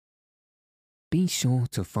Be sure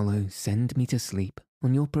to follow Send Me to Sleep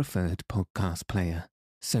on your preferred podcast player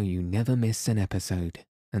so you never miss an episode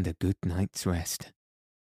and a good night's rest.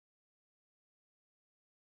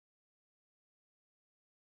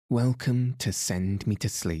 Welcome to Send Me to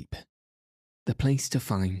Sleep, the place to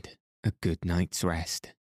find a good night's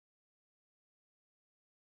rest.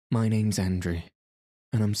 My name's Andrew,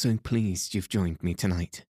 and I'm so pleased you've joined me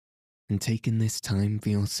tonight and taken this time for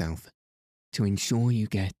yourself to ensure you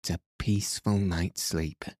get a peaceful night's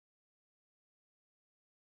sleep.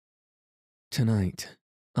 Tonight,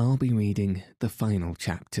 I'll be reading the final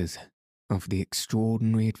chapters of The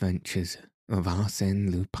Extraordinary Adventures of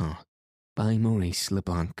Arsène Lupin by Maurice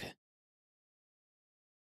Leblanc.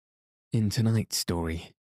 In tonight's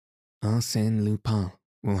story, Arsène Lupin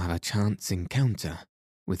will have a chance encounter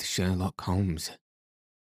with Sherlock Holmes.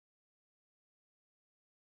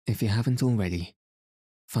 If you haven't already,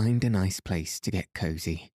 find a nice place to get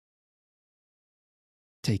cozy.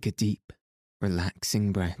 Take a deep,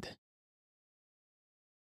 relaxing breath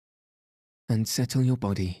and settle your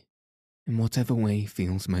body in whatever way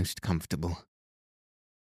feels most comfortable.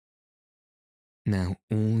 Now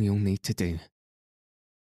all you'll need to do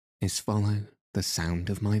is follow the sound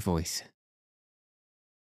of my voice.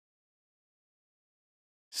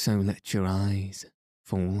 So let your eyes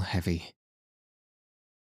fall heavy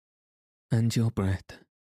and your breath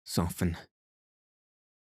soften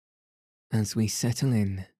as we settle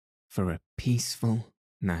in for a peaceful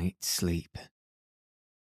night's sleep.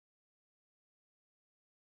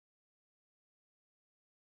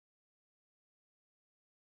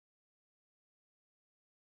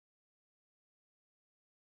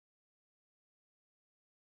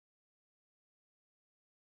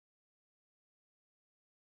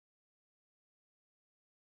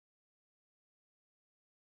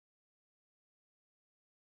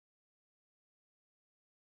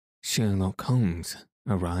 Sherlock Holmes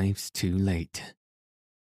arrives too late.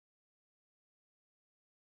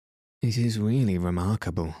 It is really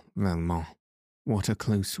remarkable, Valmont, what a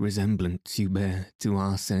close resemblance you bear to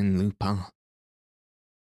Arsène Lupin.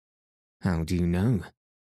 How do you know?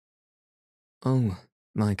 Oh,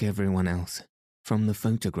 like everyone else, from the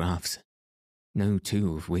photographs, no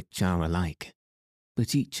two of which are alike,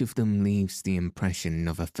 but each of them leaves the impression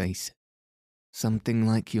of a face, something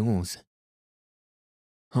like yours.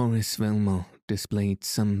 Horace Valmont displayed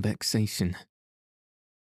some vexation.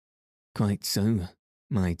 Quite so,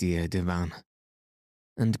 my dear Devanne.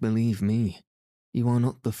 And believe me, you are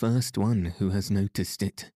not the first one who has noticed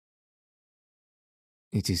it.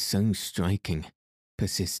 It is so striking,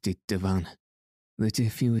 persisted Devanne, that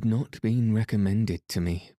if you had not been recommended to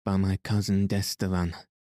me by my cousin d'Estevan,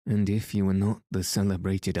 and if you were not the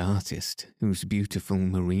celebrated artist whose beautiful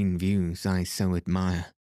marine views I so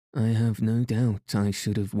admire, I have no doubt I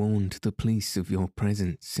should have warned the police of your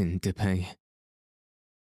presence in Dieppe.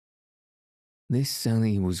 This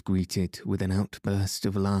sally was greeted with an outburst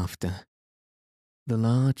of laughter. The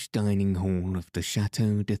large dining hall of the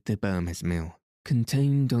Château de Thibermesnil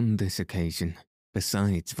contained on this occasion,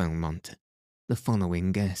 besides Valmont, the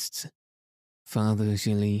following guests: Father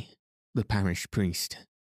Gélis, the parish priest,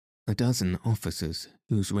 a dozen officers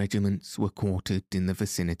whose regiments were quartered in the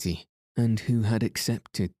vicinity, and who had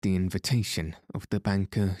accepted the invitation of the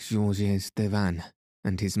banker Georges Devanne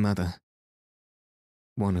and his mother.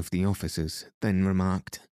 One of the officers then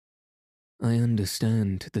remarked, I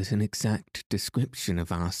understand that an exact description of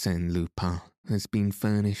Arsène Lupin has been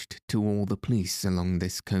furnished to all the police along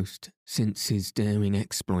this coast since his daring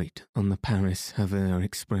exploit on the Paris-Havre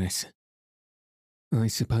Express. I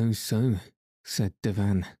suppose so, said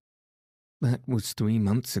Devanne. That was 3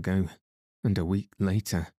 months ago, and a week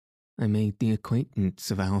later I made the acquaintance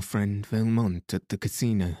of our friend Valmont at the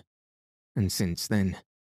casino, and since then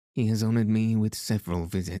he has honoured me with several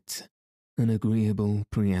visits, an agreeable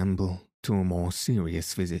preamble to a more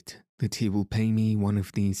serious visit that he will pay me one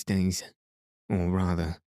of these days, or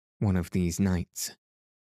rather, one of these nights.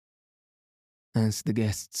 As the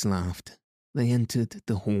guests laughed, they entered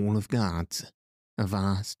the Hall of Guards, a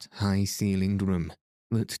vast, high-ceilinged room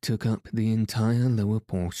that took up the entire lower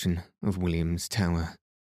portion of William's Tower.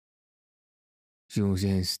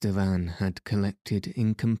 Georges Devanne had collected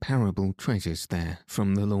incomparable treasures there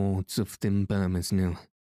from the lords of Thibermesnil: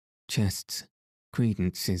 chests,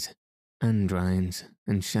 credences, andirons,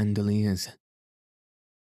 and chandeliers.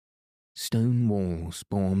 Stone walls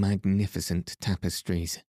bore magnificent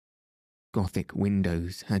tapestries. Gothic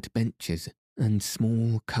windows had benches and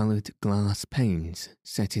small coloured glass panes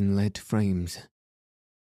set in lead frames.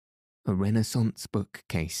 A Renaissance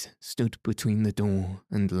bookcase stood between the door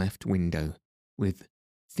and left window, with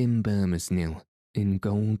Thibermesnil in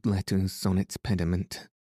gold letters on its pediment,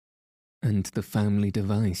 and the family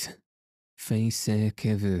device, Fais ce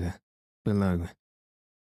que veut, below.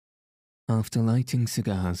 After lighting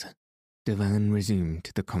cigars, Devanne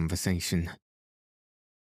resumed the conversation.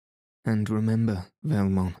 And remember,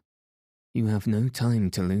 Velmont, you have no time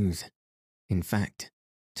to lose. In fact,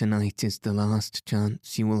 tonight is the last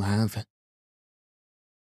chance you will have.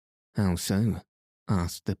 How so?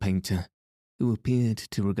 Asked the painter, who appeared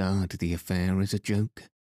to regard the affair as a joke.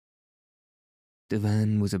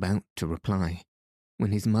 Devanne was about to reply,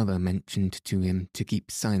 when his mother mentioned to him to keep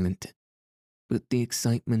silent, but the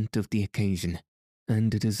excitement of the occasion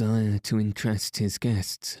and a desire to interest his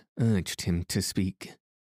guests urged him to speak.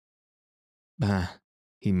 Bah,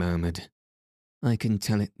 he murmured. I can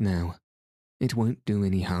tell it now. It won't do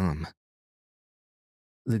any harm.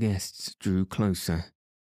 The guests drew closer,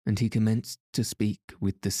 and he commenced to speak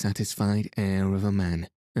with the satisfied air of a man,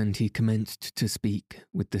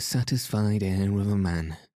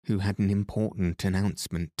 who had an important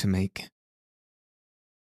announcement to make.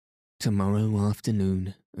 Tomorrow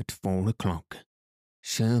afternoon at 4 o'clock,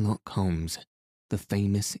 Sherlock Holmes, the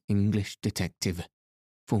famous English detective,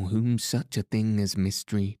 for whom such a thing as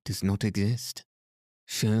mystery does not exist.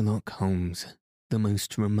 Sherlock Holmes, the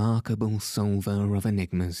most remarkable solver of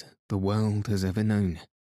enigmas the world has ever known,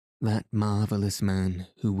 that marvellous man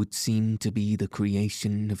who would seem to be the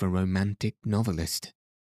creation of a romantic novelist.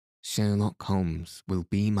 Sherlock Holmes will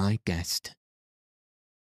be my guest.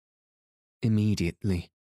 Immediately,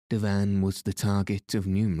 Devanne was the target of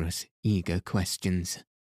numerous eager questions.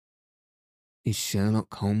 Is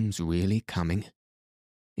Sherlock Holmes really coming?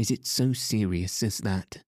 Is it so serious as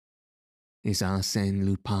that? Is Arsène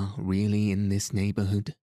Lupin really in this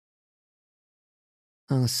neighbourhood?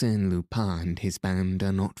 Arsène Lupin and his band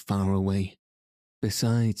are not far away.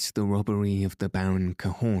 Besides the robbery of the Baron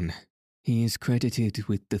Cahorn, he is credited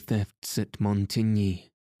with the thefts at Montigny,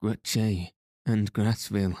 Gruchet, and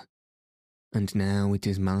Grassville. And now it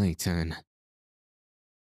is my turn.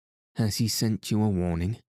 Has he sent you a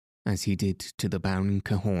warning, as he did to the Baron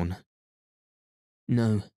Cahorn?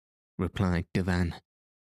 No, replied Devanne.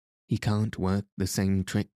 He can't work the same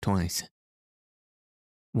trick twice.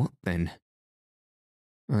 What then?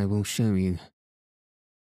 I will show you.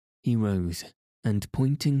 He rose, and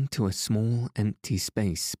pointing to a small empty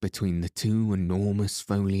space between the two enormous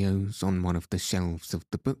folios on one of the shelves of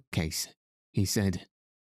the bookcase, he said,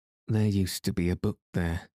 There used to be a book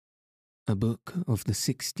there, a book of the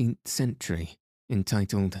 16th century,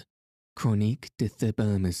 entitled Chronique de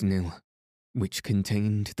Thibermesnil, which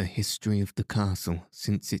contained the history of the castle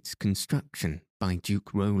since its construction by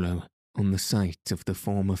Duke Rollo on the site of the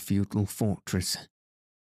former feudal fortress.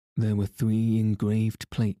 There were 3 engraved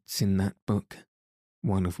plates in that book,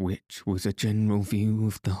 one of which was a general view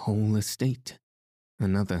of the whole estate,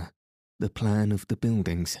 another, the plan of the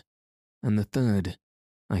buildings, and the third,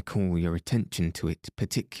 I call your attention to it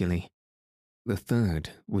particularly, the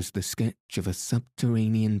third was the sketch of a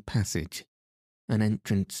subterranean passage, an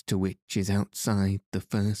entrance to which is outside the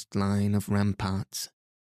first line of ramparts,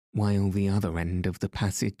 while the other end of the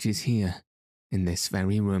passage is here, in this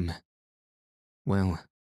very room. Well,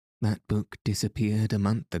 that book disappeared a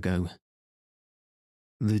month ago.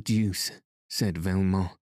 The deuce, said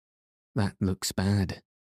Velmont. That looks bad,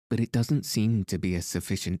 but it doesn't seem to be a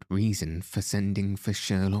sufficient reason for sending for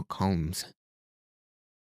Sherlock Holmes.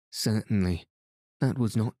 Certainly, that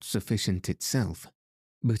was not sufficient itself,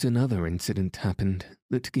 but another incident happened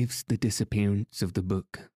that gives the disappearance of the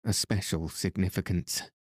book a special significance.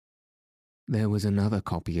 There was another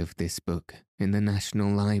copy of this book in the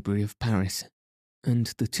National Library of Paris, and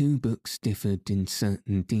the 2 books differed in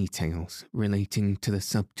certain details relating to the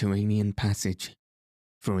subterranean passage.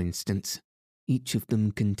 For instance, each of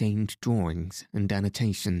them contained drawings and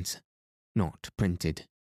annotations, not printed,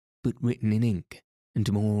 but written in ink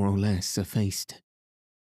and more or less effaced.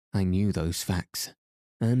 I knew those facts,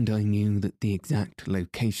 and I knew that the exact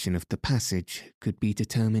location of the passage could be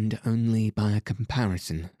determined only by a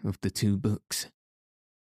comparison of the 2 books.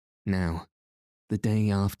 Now, the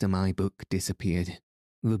day after my book disappeared,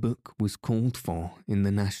 the book was called for in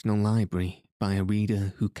the National Library by a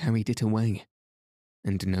reader who carried it away,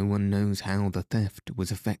 and no one knows how the theft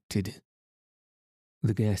was effected.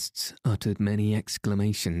 The guests uttered many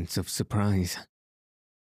exclamations of surprise.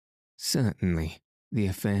 Certainly, the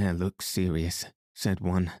affair looks serious, said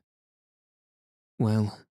one.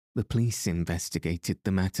 Well, the police investigated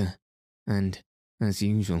the matter, and, as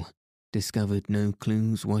usual, discovered no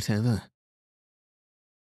clues whatever.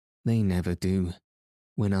 They never do,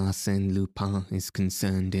 when Arsène Lupin is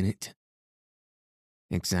concerned in it.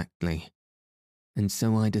 Exactly. and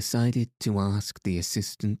so I decided to ask the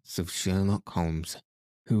assistance of Sherlock Holmes,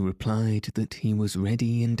 who replied that he was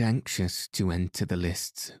ready and anxious to enter the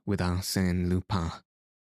lists with Arsène Lupin.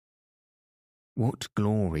 What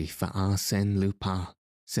glory for Arsène Lupin,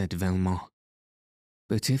 said Velmont.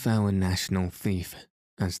 But if our national thief,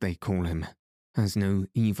 as they call him, has no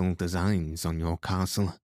evil designs on your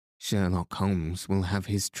castle, Sherlock Holmes will have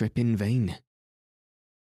his trip in vain.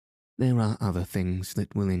 There are other things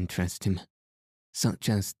that will interest him, such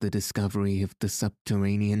as the discovery of the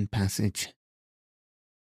subterranean passage.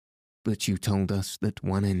 But you told us that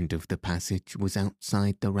one end of the passage was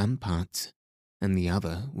outside the ramparts, and the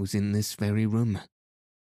other was in this very room.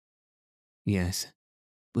 Yes,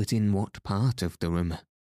 but in what part of the room?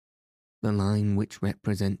 The line which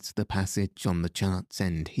represents the passage on the chart's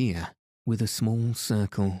end here, with a small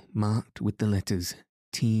circle marked with the letters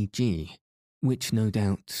TG, which no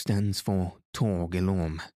doubt stands for Tour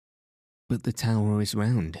Guillaume. But the tower is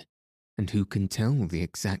round, and who can tell the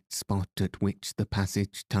exact spot at which the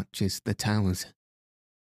passage touches the towers?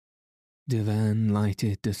 Devanne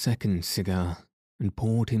lighted a second cigar and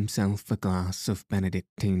poured himself a glass of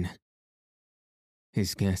Benedictine.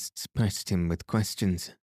 His guests pressed him with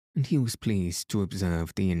questions, and he was pleased to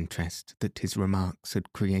observe the interest that his remarks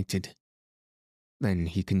had created. Then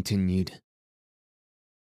he continued.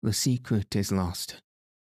 The secret is lost.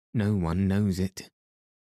 No one knows it.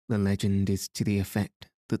 The legend is to the effect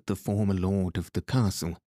that the former lord of the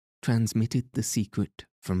castle transmitted the secret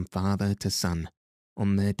from father to son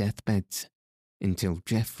on their deathbeds until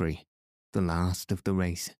Geoffrey, the last of the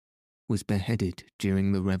race, was beheaded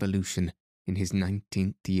during the Revolution in his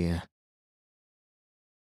 19th year.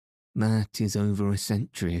 That is over a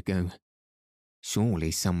century ago.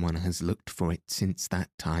 Surely someone has looked for it since that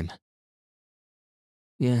time.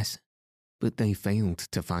 Yes, but they failed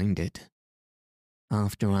to find it.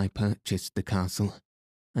 After I purchased the castle,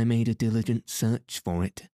 I made a diligent search for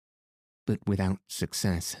it, but without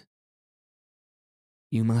success.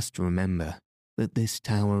 You must remember that this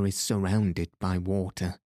tower is surrounded by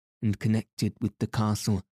water and connected with the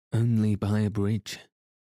castle only by a bridge.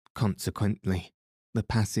 Consequently, the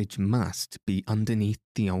passage must be underneath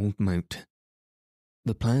the old moat.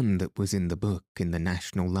 The plan that was in the book in the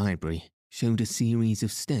National Library showed a series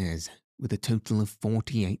of stairs with a total of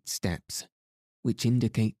 48 steps, which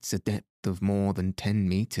indicates a depth of more than 10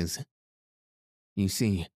 meters. You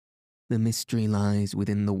see, the mystery lies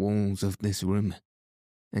within the walls of this room,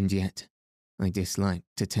 and yet I dislike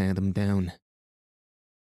to tear them down.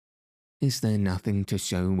 Is there nothing to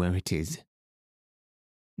show where it is?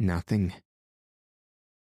 Nothing.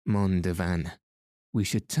 Mon Devanne, we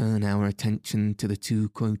should turn our attention to the two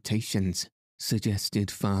quotations,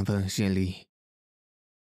 suggested Father Gélis.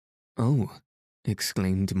 Oh,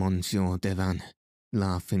 exclaimed Monsieur Devanne,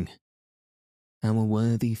 laughing. Our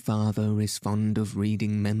worthy father is fond of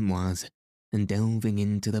reading memoirs and delving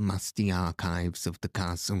into the musty archives of the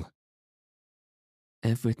castle.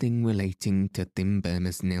 Everything relating to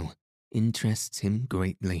Thimbermesnil interests him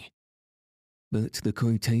greatly. But the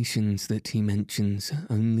quotations that he mentions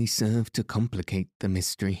only serve to complicate the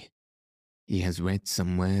mystery. He has read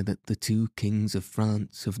somewhere that the two kings of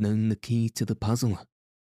France have known the key to the puzzle.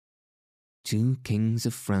 Two kings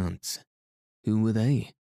of France. Who were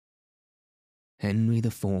they? Henry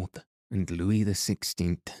IV and Louis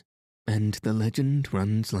XVI, and the legend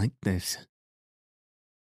runs like this.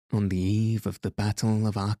 On the eve of the Battle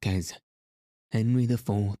of Arques, Henry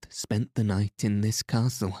IV spent the night in this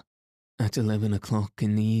castle. At 11 o'clock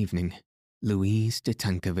in the evening, Louise de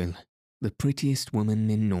Tancarville, the prettiest woman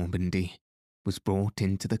in Normandy, was brought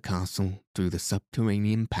into the castle through the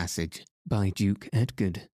subterranean passage by Duke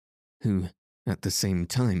Edgard, who, at the same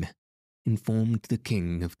time, informed the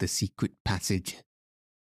king of the secret passage.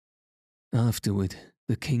 Afterward,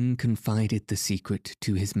 the king confided the secret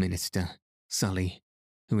to his minister, Sully,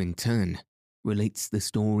 who in turn relates the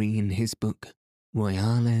story in his book,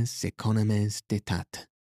 Royales Economes d'Etat,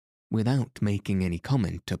 without making any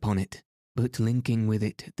comment upon it, but linking with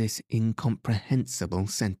it this incomprehensible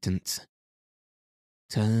sentence.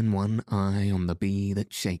 Turn one eye on the bee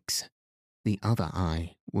that shakes, the other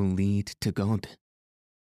eye will lead to God.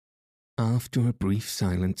 After a brief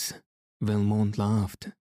silence, Velmont laughed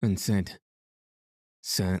and said,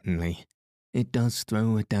 Certainly, it does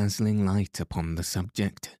throw a dazzling light upon the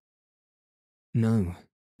subject. No,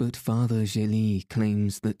 but Father Gélis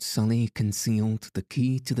claims that Sully concealed the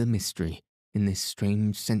key to the mystery in this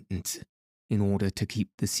strange sentence in order to keep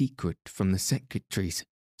the secret from the secretaries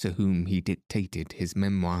to whom he dictated his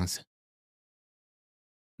memoirs.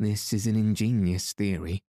 This is an ingenious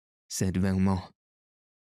theory, said Velmont.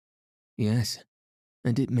 Yes,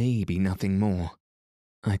 and it may be nothing more,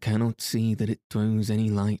 I cannot see that it throws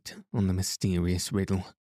any light on the mysterious riddle.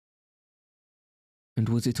 And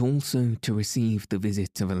was it also to receive the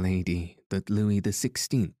visit of a lady that Louis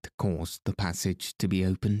XVI caused the passage to be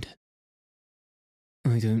opened?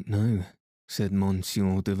 I don't know, said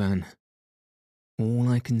Monsieur de Vannes. All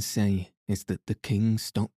I can say is that the king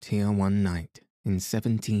stopped here one night in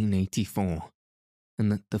 1784,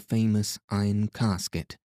 and that the famous iron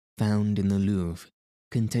casket found in the Louvre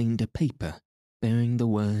contained a paper bearing the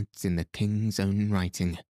words in the king's own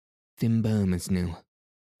writing, Thimbermesnil,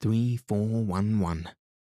 3411.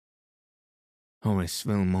 Horace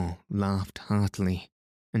Wilmot laughed heartily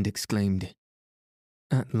and exclaimed,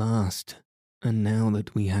 At last, and now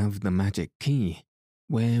that we have the magic key,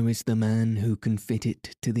 where is the man who can fit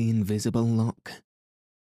it to the invisible lock?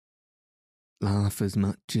 Laugh as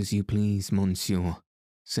much as you please, monsieur,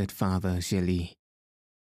 said Father Gélis,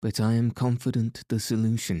 but I am confident the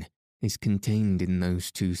solution is contained in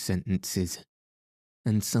those two sentences,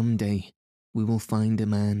 and some day we will find a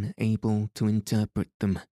man able to interpret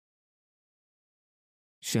them.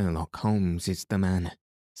 Sherlock Holmes is the man,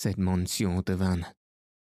 said Monsieur de Vannes.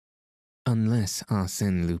 Unless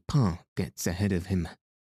Arsène Lupin gets ahead of him.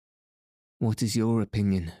 What is your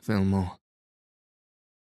opinion, Velmont?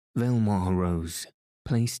 Velmont rose,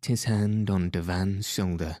 placed his hand on de Vannes'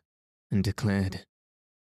 shoulder, and declared,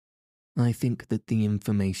 I think that the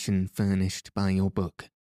information furnished by your book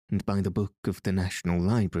and by the book of the National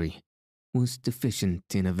Library was deficient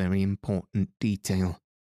in a very important detail,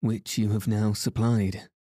 which you have now supplied.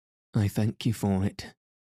 I thank you for it.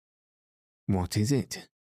 What is it?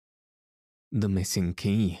 The missing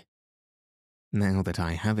key. Now that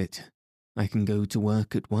I have it, I can go to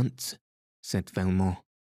work at once, said Velmont.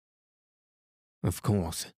 Of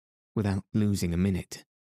course, without losing a minute,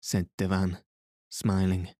 said de Vannes,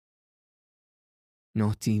 smiling.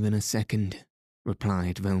 Not even a second,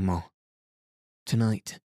 replied Velmont.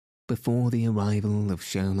 Tonight, before the arrival of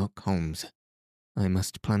Sherlock Holmes, I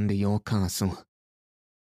must plunder your castle.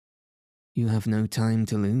 You have no time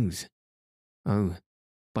to lose. Oh,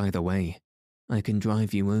 by the way, I can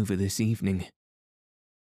drive you over this evening.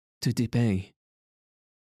 To Dieppe?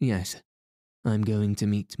 Yes, I'm going to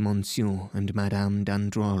meet Monsieur and Madame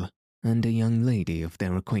Dandrol and a young lady of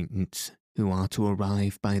their acquaintance who are to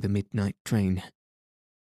arrive by the midnight train.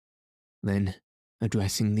 Then,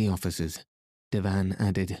 addressing the officers, de Vannes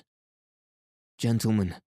added,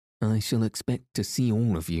 Gentlemen, I shall expect to see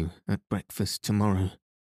all of you at breakfast tomorrow.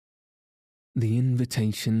 The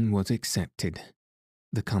invitation was accepted.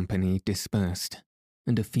 The company dispersed,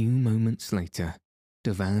 and a few moments later,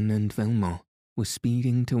 de Vannes and Velmont were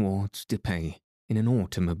speeding towards Dieppe in an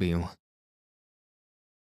automobile.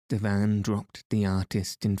 De Vannes dropped the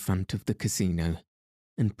artist in front of the casino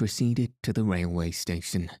and proceeded to the railway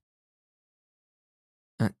station.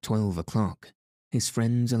 At 12 o'clock, his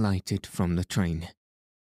friends alighted from the train.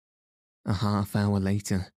 A half-hour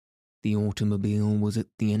later, the automobile was at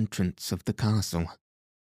the entrance of the castle.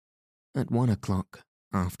 At 1 o'clock,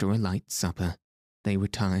 after a light supper, they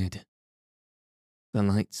retired. The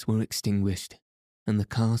lights were extinguished, and the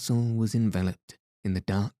castle was enveloped in the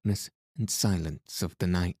darkness and silence of the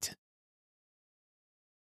night.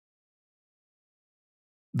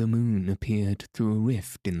 The moon appeared through a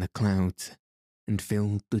rift in the clouds, and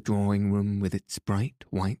filled the drawing-room with its bright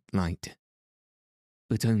white light.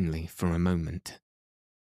 But only for a moment.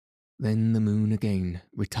 Then the moon again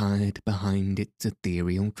retired behind its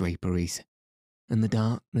ethereal draperies, and the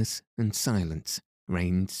darkness and silence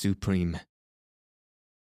reigned supreme.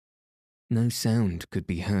 No sound could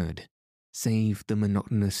be heard, save the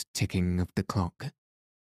monotonous ticking of the clock.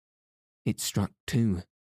 It struck 2,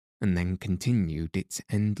 and then continued its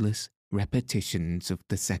endless repetitions of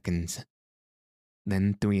the seconds.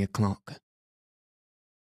 Then 3 o'clock.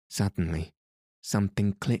 Suddenly,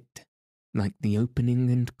 something clicked, like the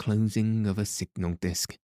opening and closing of a signal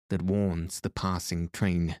disc that warns the passing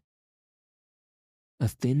train. A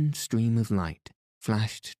thin stream of light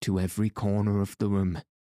flashed to every corner of the room,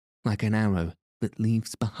 like an arrow that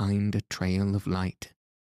leaves behind a trail of light.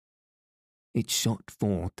 It shot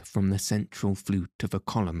forth from the central flute of a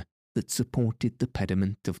column that supported the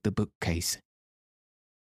pediment of the bookcase.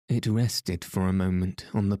 It rested for a moment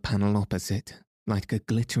on the panel opposite, like a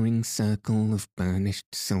glittering circle of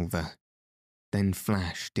burnished silver, then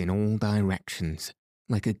flashed in all directions,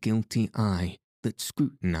 like a guilty eye that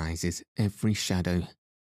scrutinizes every shadow.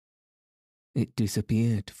 It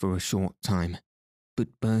disappeared for a short time,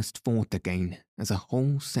 but burst forth again as a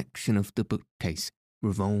whole section of the bookcase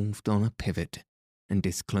revolved on a pivot and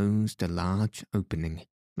disclosed a large opening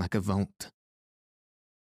like a vault.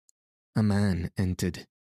 A man entered,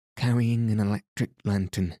 carrying an electric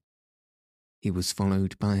lantern. He was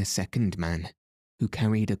followed by a second man, who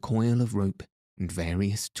carried a coil of rope and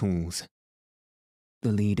various tools.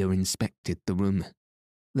 The leader inspected the room,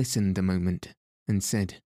 listened a moment, and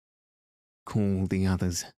said, "Call the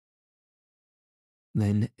others."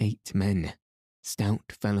 Then 8 men,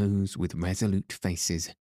 stout fellows with resolute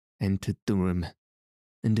faces, entered the room,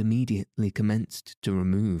 and immediately commenced to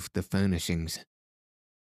remove the furnishings.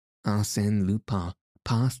 Arsène Lupin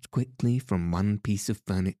passed quickly from one piece of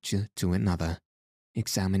furniture to another,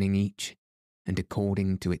 examining each, and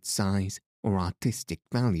according to its size or artistic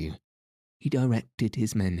value, he directed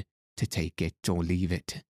his men to take it or leave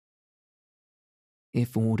it.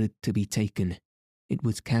 If ordered to be taken, it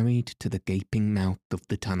was carried to the gaping mouth of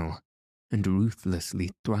the tunnel and ruthlessly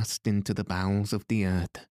thrust into the bowels of the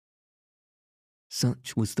earth.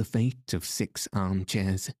 Such was the fate of 6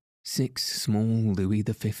 armchairs, 6 small Louis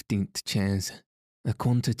XV chairs, a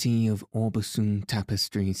quantity of Aubusson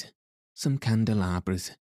tapestries, some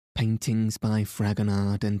candelabras, paintings by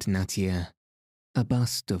Fragonard and Nattier, a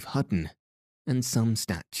bust of Hudden, and some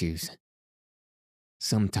statues.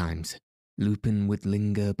 Sometimes Lupin would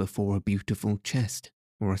linger before a beautiful chest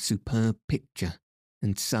or a superb picture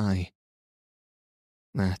and sigh,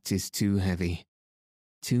 "That is too heavy,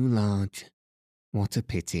 too large, what a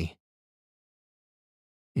pity."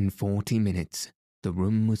 In 40 minutes the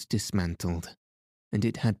room was dismantled, and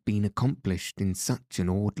it had been accomplished in such an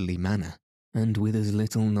orderly manner, and with as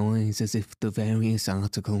little noise as if the various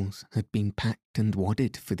articles had been packed and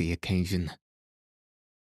wadded for the occasion.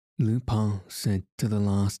 Lupin said to the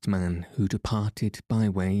last man who departed by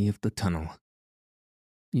way of the tunnel,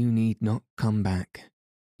 "You need not come back.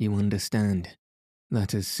 You understand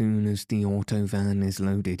that as soon as the auto van is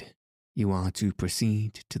loaded, you are to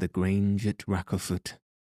proceed to the Grange at Racquefort.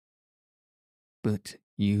 But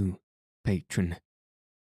you, patron,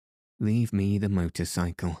 leave me the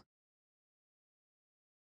motorcycle."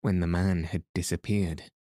 When the man had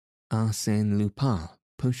disappeared, Arsène Lupin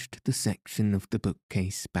pushed the section of the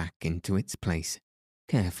bookcase back into its place,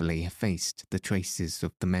 carefully effaced the traces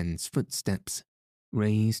of the men's footsteps,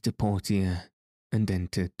 raised a portière, and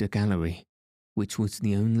entered a gallery, which was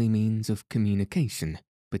the only means of communication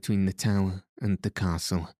between the tower and the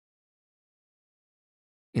castle.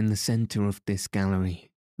 In the centre of this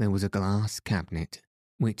gallery there was a glass cabinet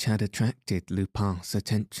which had attracted Lupin's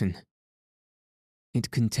attention.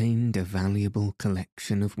 It contained a valuable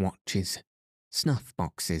collection of watches,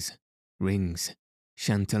 snuff-boxes, rings,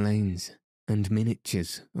 chatelaines, and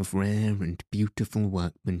miniatures of rare and beautiful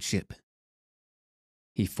workmanship.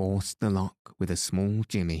 He forced the lock with a small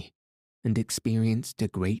jimmy, and experienced a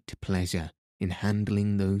great pleasure in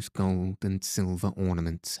handling those gold and silver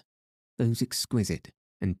ornaments, those exquisite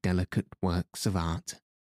and delicate works of art.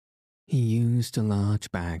 He used a large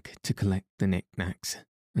bag to collect the knickknacks,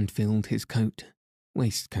 and filled his coat,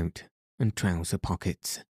 waistcoat, and trouser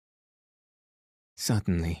pockets.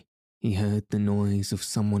 Suddenly, he heard the noise of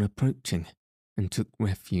someone approaching, and took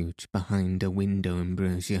refuge behind a window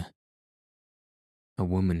embrasure. A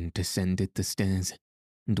woman descended the stairs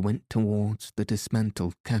and went towards the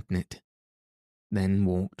dismantled cabinet, then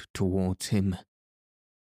walked towards him.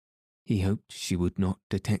 He hoped she would not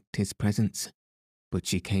detect his presence, but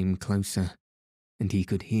she came closer, and he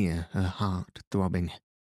could hear her heart throbbing.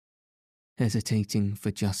 Hesitating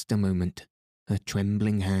for just a moment, her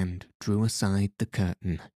trembling hand drew aside the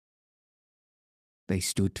curtain. They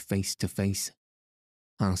stood face to face.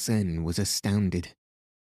 Arsène was astounded.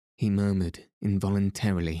 He murmured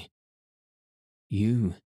involuntarily,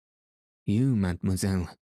 You,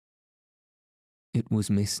 mademoiselle." It was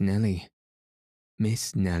Miss Nelly.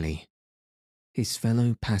 Miss Nelly, his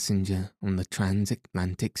fellow passenger on the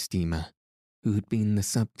transatlantic steamer, who had been the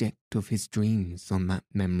subject of his dreams on that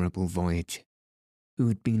memorable voyage, who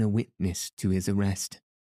had been a witness to his arrest,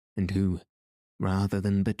 and who, rather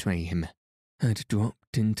than betray him, had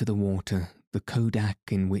dropped into the water the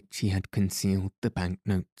kodak in which he had concealed the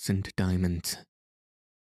banknotes and diamonds.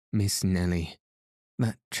 Miss Nelly,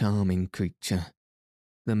 that charming creature,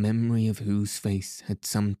 the memory of whose face had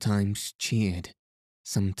sometimes cheered,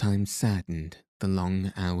 sometimes saddened the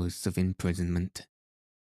long hours of imprisonment.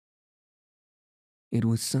 It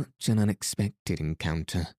was such an unexpected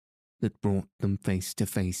encounter that brought them face to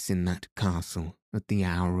face in that castle at the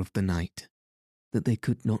hour of the night, that they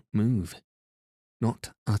could not move,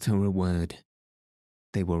 not utter a word.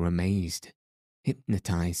 They were amazed,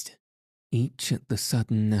 hypnotized, each at the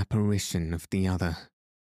sudden apparition of the other.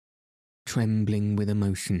 Trembling with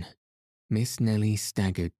emotion, Miss Nelly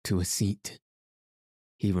staggered to a seat.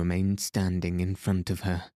 He remained standing in front of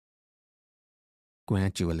her.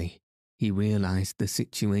 Gradually, He realized the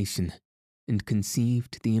situation and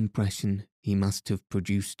conceived the impression he must have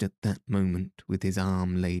produced at that moment with his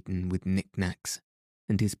arm laden with knickknacks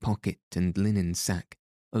and his pocket and linen sack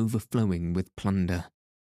overflowing with plunder.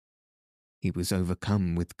 He was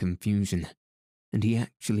overcome with confusion, and he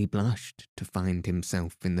actually blushed to find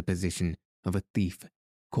himself in the position of a thief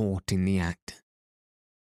caught in the act.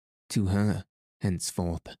 To her,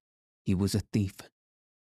 henceforth, he was a thief,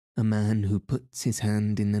 a man who puts his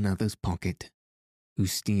hand in another's pocket, who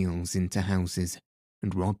steals into houses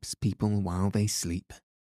and robs people while they sleep.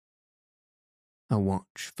 A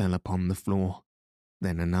watch fell upon the floor,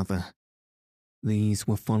 then another. These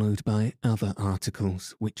were followed by other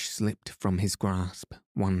articles which slipped from his grasp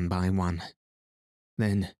one by one.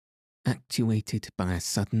 Then, actuated by a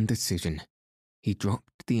sudden decision, he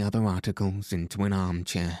dropped the other articles into an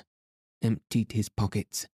armchair, emptied his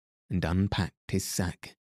pockets, and unpacked his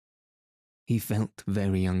sack. He felt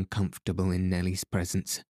very uncomfortable in Nellie's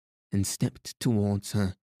presence, and stepped towards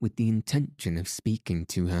her with the intention of speaking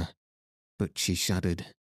to her, but she shuddered,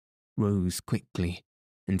 rose quickly,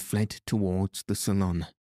 and fled towards the salon.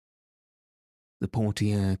 The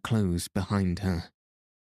portiere closed behind her.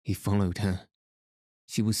 He followed her.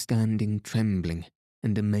 She was standing trembling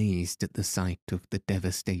and amazed at the sight of the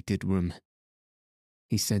devastated room.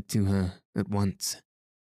 He said to her at once,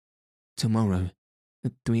 "Tomorrow,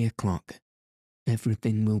 at 3 o'clock,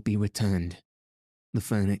 everything will be returned. The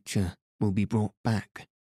furniture will be brought back."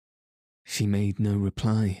 She made no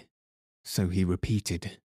reply, so he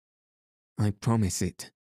repeated, "I promise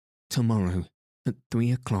it. Tomorrow, at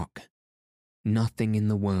 3 o'clock. Nothing in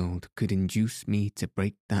the world could induce me to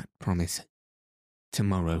break that promise.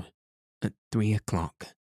 Tomorrow, at 3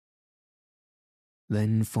 o'clock.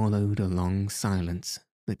 Then followed a long silence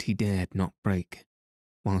that he dared not break,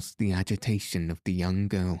 whilst the agitation of the young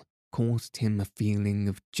girl caused him a feeling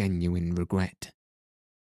of genuine regret.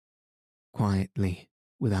 Quietly,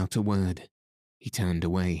 without a word, he turned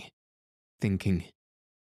away, thinking,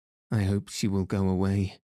 "I hope she will go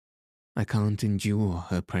away. I can't endure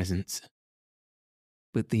her presence."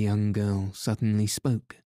 But the young girl suddenly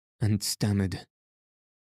spoke and stammered,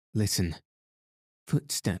 "Listen.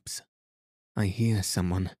 Footsteps. I hear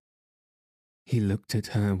someone." He looked at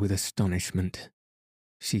her with astonishment.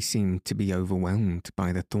 She seemed to be overwhelmed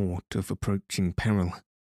by the thought of approaching peril.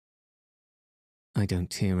 "I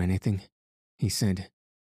don't hear anything," he said.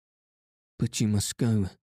 "But you must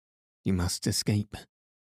go. You must escape."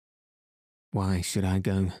 "Why should I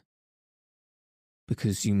go?"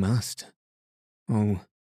 "Because you must. Oh,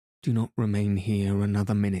 do not remain here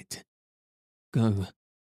another minute. Go."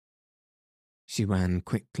 She ran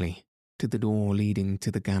quickly to the door leading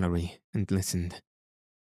to the gallery and listened.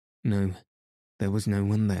 No, there was no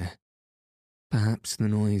one there. Perhaps the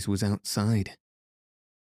noise was outside.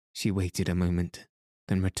 She waited a moment,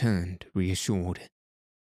 then returned reassured.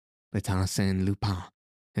 But Arsène Lupin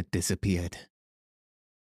had disappeared.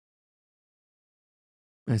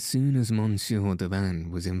 As soon as Monsieur de Vannes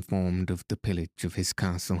was informed of the pillage of his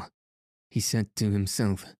castle, he said to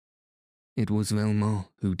himself, "It was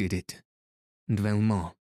Velmont who did it, and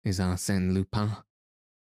Velmont is Arsène Lupin."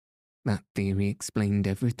 That theory explained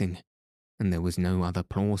everything, and there was no other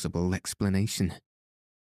plausible explanation.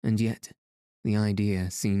 And yet, the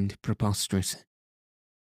idea seemed preposterous.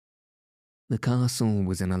 The castle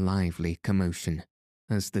was in a lively commotion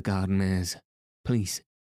as the gardeners, police,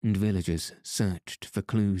 and villagers searched for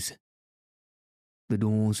clues. The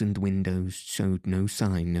doors and windows showed no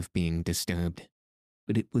sign of being disturbed,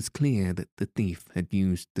 but it was clear that the thief had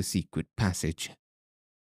used the secret passage.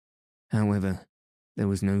 However, there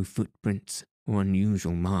was no footprints or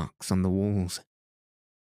unusual marks on the walls.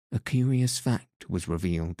 A curious fact was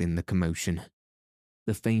revealed in the commotion.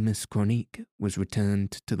 The famous Chronique was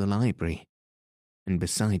returned to the library, and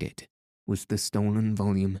beside it was the stolen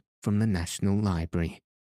volume from the National Library.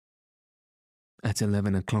 At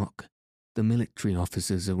 11 o'clock, the military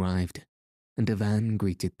officers arrived, and de Vannes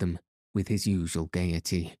greeted them with his usual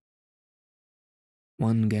gaiety.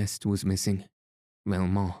 One guest was missing,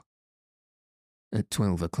 Velmont. At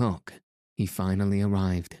 12 o'clock, he finally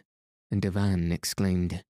arrived, and de Vannes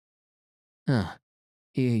exclaimed, "Ah,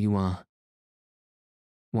 here you are."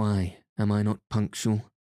 "Why, am I not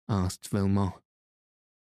punctual?" asked Velmont.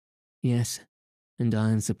 "Yes, and I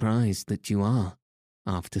am surprised that you are,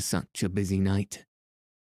 after such a busy night.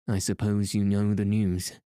 I suppose you know the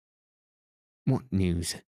news." "What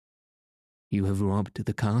news?" "You have robbed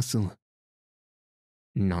the castle."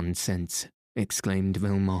 "Nonsense," exclaimed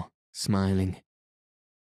Velmont, smiling.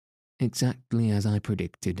 "Exactly as I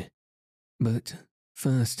predicted. But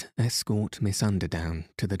first escort Miss Underdown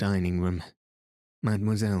to the dining room.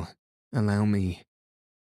 Mademoiselle, allow me.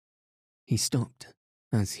 He stopped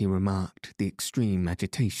as he remarked the extreme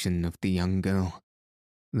agitation of the young girl.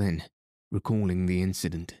 Then, recalling the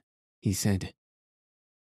incident, he said,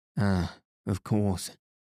 "Ah, of course.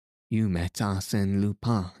 You met Arsène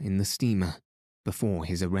Lupin in the steamer before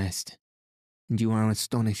his arrest, and you are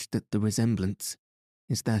astonished at the resemblance.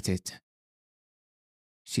 Is that it?"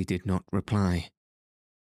 She did not reply.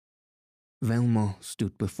 Velmont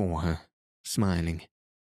stood before her, smiling.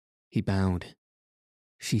 He bowed.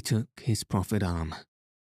 She took his proffered arm.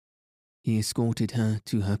 He escorted her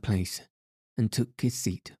to her place and took his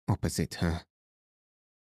seat opposite her.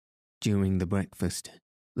 During the breakfast,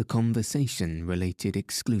 the conversation related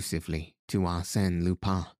exclusively to Arsène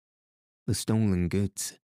Lupin, the stolen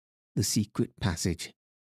goods, the secret passage,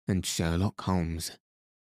 and Sherlock Holmes.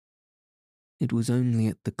 It was only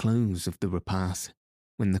at the close of the repast,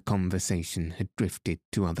 when the conversation had drifted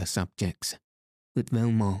to other subjects, that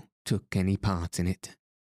Velmont took any part in it.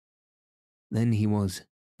 Then he was,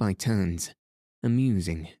 by turns,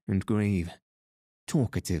 amusing and grave,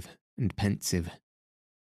 talkative and pensive,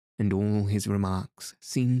 and all his remarks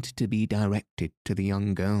seemed to be directed to the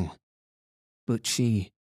young girl. But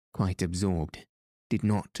she, quite absorbed, did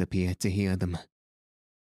not appear to hear them.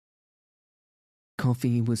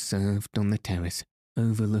 Coffee was served on the terrace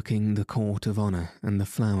overlooking the court of honour and the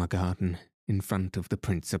flower garden in front of the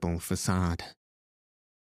principal facade.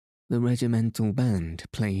 The regimental band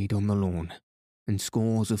played on the lawn, and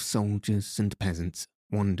scores of soldiers and peasants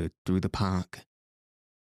wandered through the park.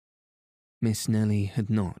 Miss Nelly had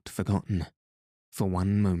not forgotten, for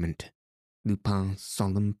one moment, Lupin's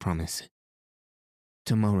solemn promise.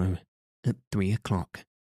 Tomorrow, at 3 o'clock,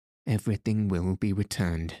 everything will be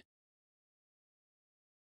returned.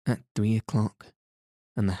 At 3 o'clock,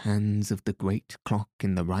 and the hands of the great clock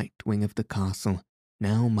in the right wing of the castle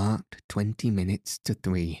now marked 20 minutes to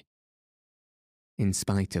 3. In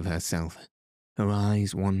spite of herself, her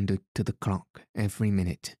eyes wandered to the clock every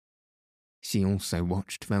minute. She also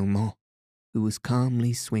watched Velmont, who was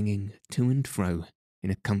calmly swinging to and fro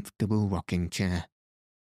in a comfortable rocking chair.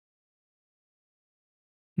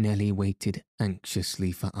 Nelly waited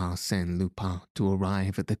anxiously for Arsène Lupin to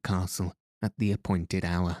arrive at the castle at the appointed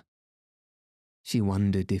hour. She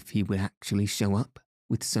wondered if he would actually show up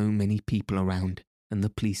with so many people around and the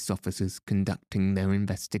police officers conducting their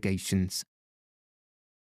investigations.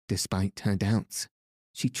 Despite her doubts,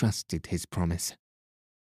 she trusted his promise.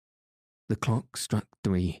 The clock struck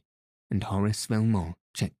 3, and Horace Velmont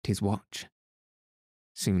checked his watch.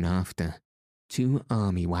 Soon after, 2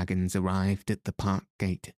 army wagons arrived at the park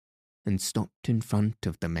gate and stopped in front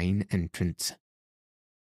of the main entrance.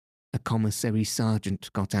 A commissary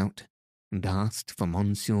sergeant got out and asked for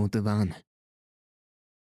Monsieur Devanne.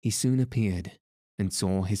 He soon appeared and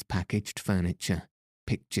saw his packaged furniture,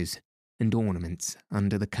 pictures, and ornaments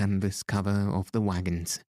under the canvas cover of the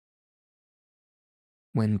wagons.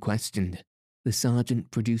 When questioned, the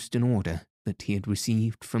sergeant produced an order that he had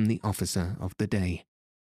received from the officer of the day.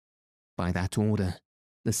 By that order,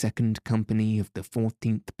 the 2nd Company of the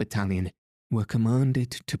 14th Battalion were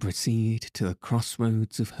commanded to proceed to the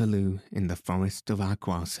crossroads of Halleux in the forest of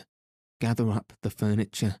Arquoise, gather up the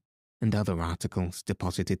furniture and other articles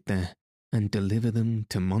deposited there, and deliver them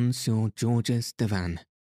to Monsieur Georges Devanne,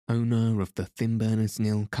 owner of the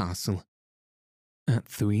Thimberners-Nil Castle. At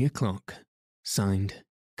 3 o'clock, signed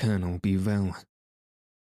Colonel Buvelle.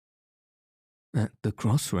 At the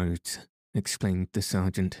crossroads, explained the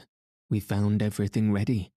sergeant, we found everything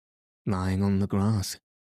ready, lying on the grass,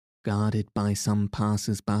 guarded by some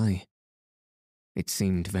passers-by. It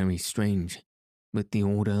seemed very strange, but the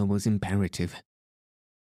order was imperative.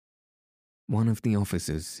 One of the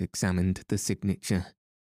officers examined the signature.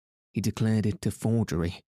 He declared it a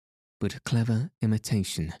forgery, but a clever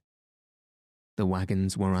imitation. The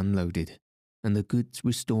wagons were unloaded, and the goods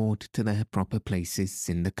restored to their proper places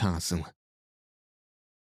in the castle.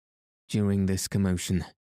 During this commotion,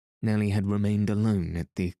 Nelly had remained alone at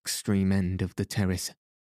the extreme end of the terrace,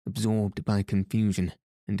 absorbed by confusion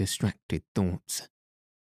and distracted thoughts.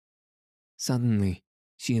 Suddenly,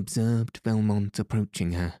 she observed Velmont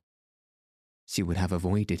approaching her. She would have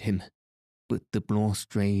avoided him, but the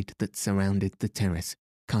balustrade that surrounded the terrace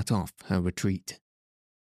cut off her retreat.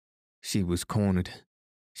 She was cornered.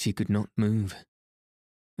 She could not move.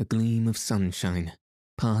 A gleam of sunshine,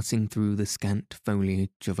 passing through the scant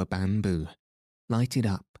foliage of a bamboo, lighted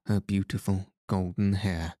up her beautiful golden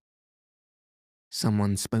hair.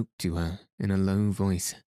 Someone spoke to her in a low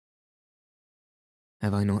voice.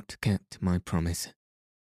 Have I not kept my promise?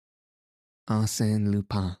 Arsène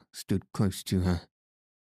Lupin stood close to her.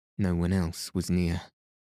 No one else was near.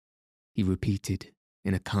 He repeated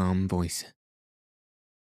in a calm voice.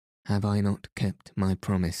 Have I not kept my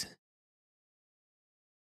promise?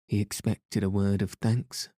 He expected a word of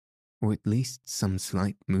thanks, or at least some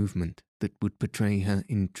slight movement that would betray her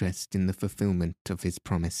interest in the fulfillment of his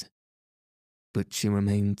promise. But she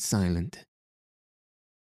remained silent.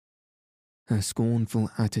 Her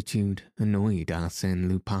scornful attitude annoyed Arsène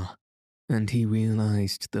Lupin, and he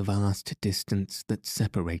realized the vast distance that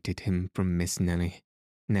separated him from Miss Nelly,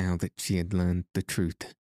 now that she had learned the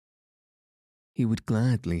truth. He would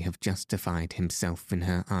gladly have justified himself in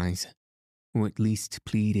her eyes, or at least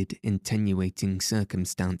pleaded extenuating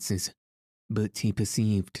circumstances, but he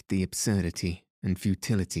perceived the absurdity and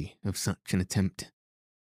futility of such an attempt.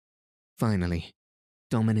 Finally,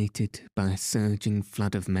 dominated by a surging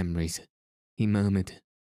flood of memories, he murmured,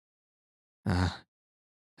 "Ah,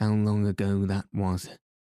 how long ago that was.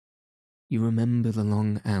 You remember the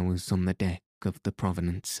long hours on the deck of the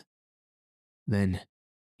Provenance. Then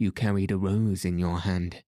you carried a rose in your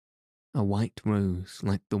hand, a white rose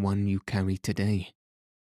like the one you carry today.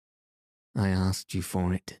 I asked you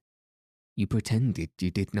for it. You pretended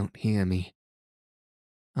you did not hear me.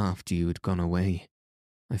 After you had gone away,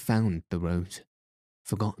 I found the rose,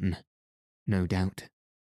 forgotten, no doubt,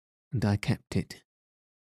 and I kept it."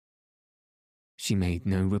 She made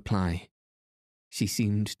no reply. She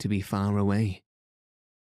seemed to be far away.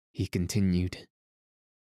 He continued,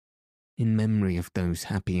 "In memory of those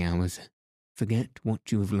happy hours, forget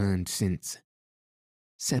what you have learned since.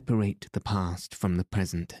 Separate the past from the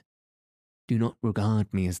present. Do not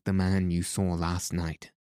regard me as the man you saw last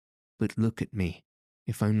night, but look at me,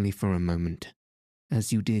 if only for a moment,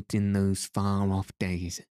 as you did in those far-off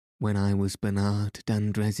days when I was Bernard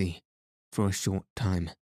d'Andrézy for a short time.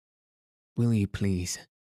 Will you please?"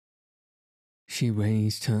 She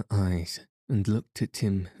raised her eyes and looked at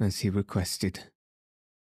him as he requested.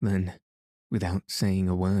 Then, without saying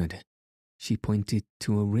a word, she pointed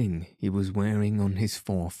to a ring he was wearing on his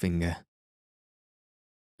forefinger.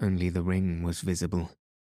 Only the ring was visible,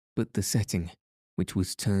 but the setting, which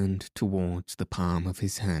was turned towards the palm of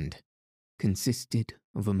his hand, consisted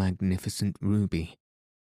of a magnificent ruby.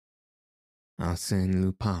 Arsène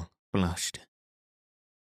Lupin blushed.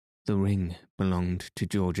 The ring belonged to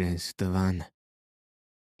Georges Devanne.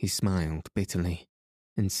 He smiled bitterly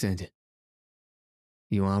and said,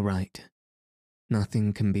 "You are right.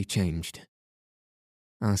 Nothing can be changed.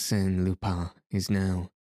 Arsène Lupin is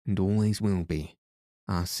now and always will be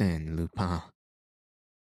Arsène Lupin.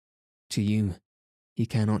 To you, he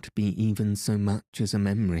cannot be even so much as a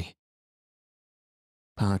memory.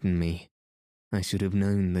 Pardon me, I should have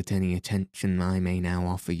known that any attention I may now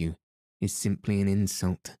offer you is simply an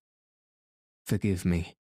insult. Forgive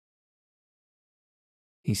me."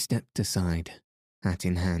 He stepped aside, hat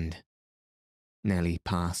in hand. Nelly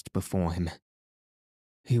passed before him.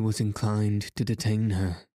 He was inclined to detain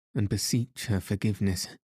her and beseech her forgiveness,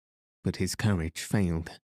 but his courage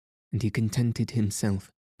failed, and he contented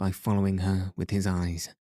himself by following her with his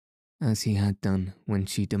eyes, as he had done when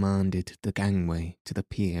she demanded the gangway to the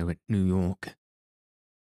pier at New York.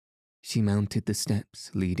 She mounted the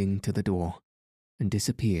steps leading to the door and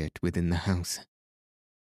disappeared within the house.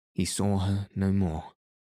 He saw her no more.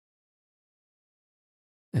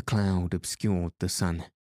 A cloud obscured the sun.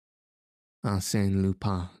 Arsène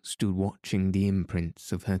Lupin stood watching the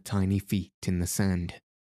imprints of her tiny feet in the sand.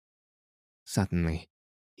 Suddenly,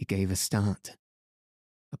 he gave a start.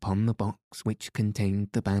 Upon the box which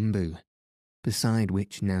contained the bamboo, beside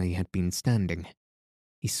which Nelly had been standing,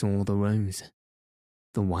 he saw the rose,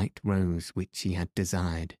 the white rose which he had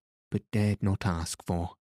desired but dared not ask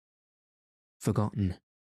for. Forgotten,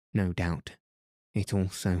 no doubt, it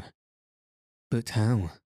also. But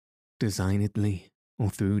how? Designedly or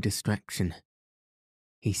through distraction?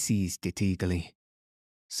 He seized it eagerly.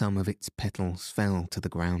 Some of its petals fell to the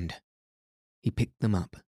ground. He picked them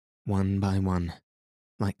up, one by one,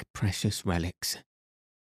 like precious relics.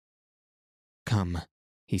 "Come,"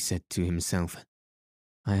 he said to himself.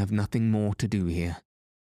 "I have nothing more to do here.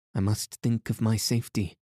 I must think of my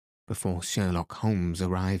safety before Sherlock Holmes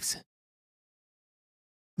arrives."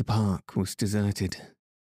 The park was deserted,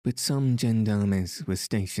 but some gendarmes were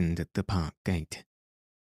stationed at the park gate.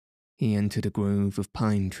 He entered a grove of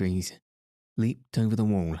pine trees, leaped over the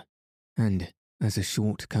wall, and, as a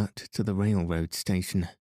short cut to the railroad station,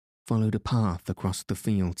 followed a path across the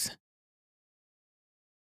fields.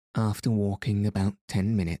 After walking about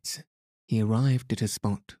 10 minutes, he arrived at a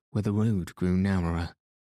spot where the road grew narrower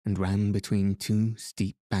and ran between two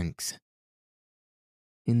steep banks.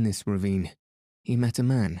 In this ravine, he met a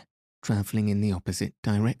man travelling in the opposite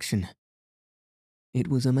direction. It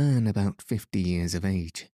was a man about 50 years of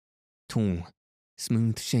age, tall,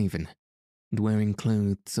 smooth-shaven, and wearing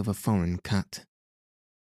clothes of a foreign cut.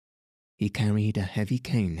 He carried a heavy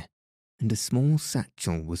cane, and a small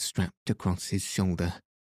satchel was strapped across his shoulder.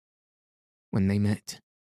 When they met,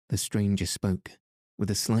 the stranger spoke,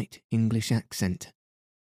 with a slight English accent.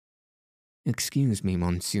 "Excuse me,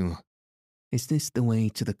 monsieur. Is this the way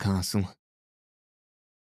to the castle?"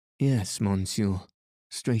 "Yes, monsieur.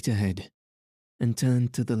 Straight ahead, and turn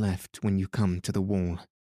to the left when you come to the wall.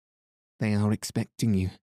 They are expecting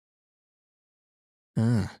you."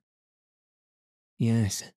 "Ah.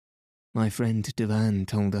 Yes, my friend Devan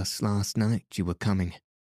told us last night you were coming,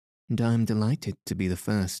 and I am delighted to be the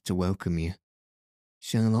first to welcome you.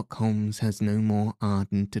 Sherlock Holmes has no more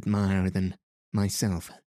ardent admirer than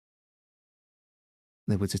myself."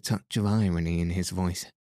 There was a touch of irony in his voice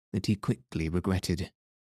that he quickly regretted,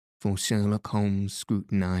 for Sherlock Holmes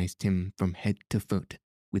scrutinized him from head to foot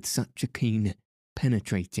with such a keen,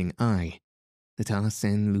 penetrating eye that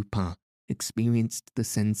Arsène Lupin experienced the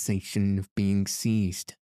sensation of being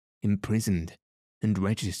seized, imprisoned, and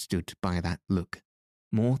registered by that look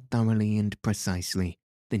more thoroughly and precisely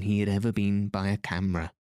than he had ever been by a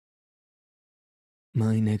camera.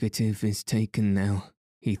 "My negative is taken now,"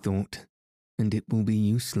 he thought, "and it will be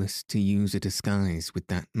useless to use a disguise with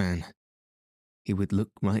that man. He would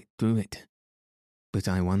look right through it. But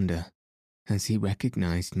I wonder, has he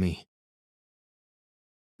recognized me?"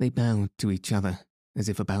 They bowed to each other as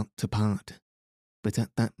if about to part, but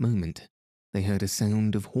at that moment they heard a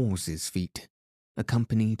sound of horses' feet,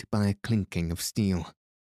 accompanied by a clinking of steel.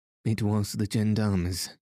 It was the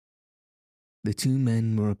gendarmes. The two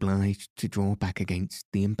men were obliged to draw back against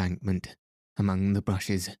the embankment, among the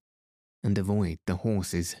brushes, and avoid the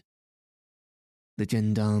horses. The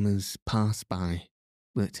gendarmes passed by,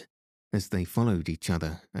 but as they followed each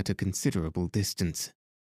other at a considerable distance,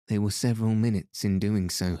 they were several minutes in doing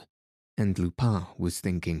so, and Lupin was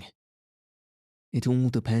thinking, "It all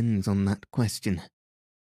depends on that question.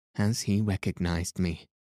 Has he recognized me?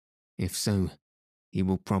 If so, he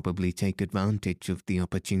will probably take advantage of the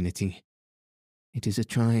opportunity. It is a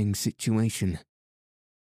trying situation."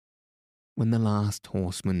 When the last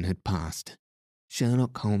horseman had passed,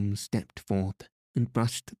 Sherlock Holmes stepped forth and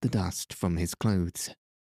brushed the dust from his clothes.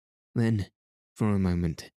 Then, for a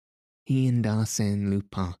moment, he and Arsène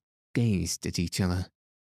Lupin gazed at each other,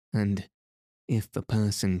 and, if a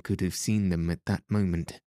person could have seen them at that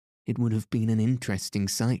moment, it would have been an interesting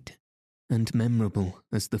sight, and memorable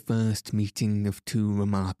as the first meeting of two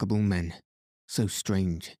remarkable men, so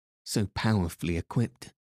strange, so powerfully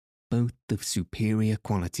equipped, both of superior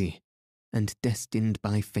quality, and destined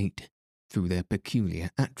by fate, through their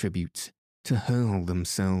peculiar attributes, to hurl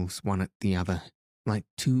themselves one at the other, like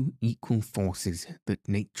two equal forces that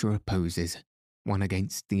nature opposes, one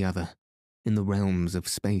against the other, in the realms of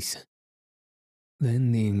space.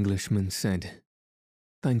 Then the Englishman said,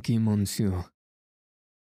 "Thank you, monsieur."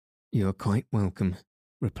 "You are quite welcome,"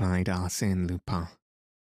 replied Arsène Lupin.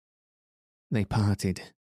 They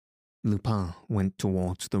parted. Lupin went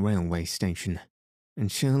towards the railway station,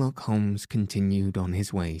 and Sherlock Holmes continued on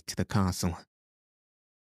his way to the castle.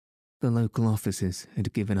 The local officers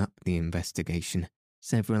had given up the investigation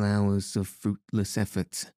several hours of fruitless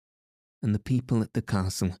efforts, and the people at the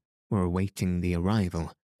castle were awaiting the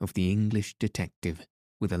arrival of the English detective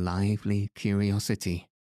with a lively curiosity.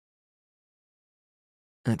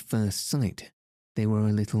 At first sight, they were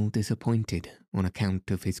a little disappointed on account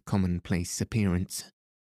of his commonplace appearance,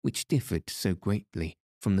 which differed so greatly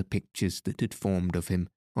from the pictures that had formed of him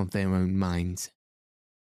of their own minds.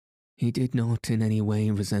 He did not in any way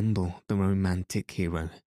resemble the romantic hero,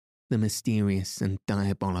 the mysterious and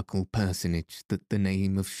diabolical personage that the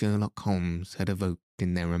name of Sherlock Holmes had evoked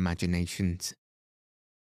in their imaginations.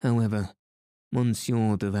 However,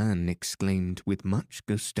 Monsieur Devan exclaimed with much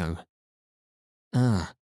gusto,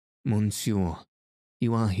 "Ah, monsieur,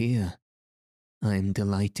 you are here. I am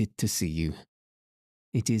delighted to see you.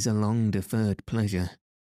 It is a long-deferred pleasure.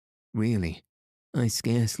 Really, I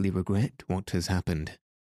scarcely regret what has happened,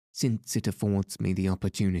 since it affords me the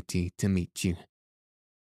opportunity to meet you.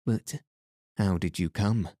 But how did you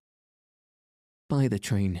come?" "By the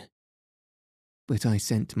train. But I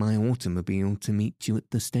sent my automobile to meet you at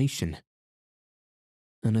the station."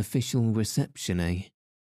 "An official reception, eh?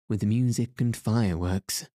 With music and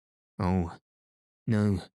fireworks? Oh,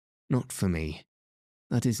 no, not for me.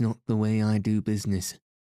 That is not the way I do business,"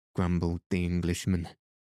 grumbled the Englishman.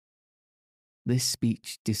 This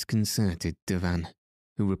speech disconcerted Devan,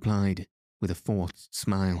 who replied with a forced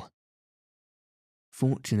smile,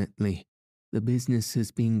 "Fortunately, the business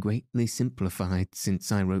has been greatly simplified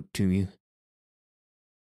since I wrote to you."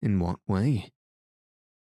 "In what way?"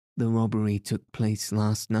 the robbery took place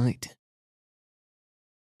last night.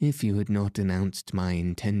 If you had not announced my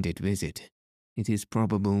intended visit, it is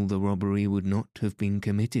probable the robbery would not have been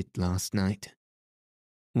committed last night.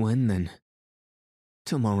 When then?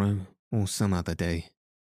 Tomorrow or some other day.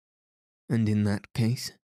 And in that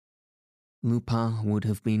case? Lupin would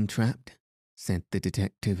have been trapped, said the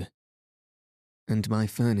detective. And my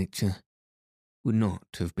furniture would not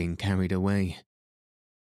have been carried away.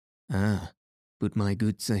 Ah, but my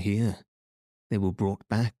goods are here. They were brought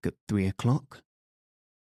back at 3 o'clock.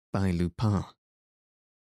 By Lupin.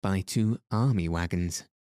 By 2 army wagons.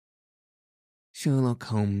 Sherlock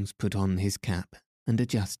Holmes put on his cap and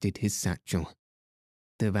adjusted his satchel.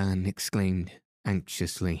 Devanne exclaimed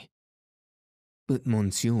anxiously. But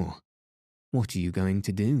monsieur, what are you going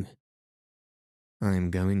to do? I am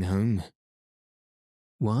going home.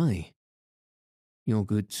 Why? Your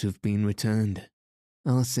goods have been returned.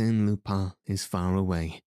 Arsène Lupin is far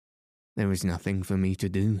away. There is nothing for me to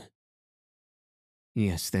do.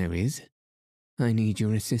 Yes, there is. I need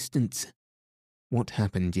your assistance. What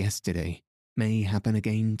happened yesterday may happen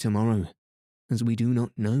again tomorrow, as we do not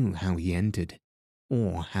know how he entered,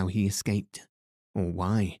 or how he escaped, or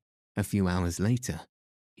why, a few hours later,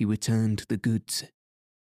 he returned the goods.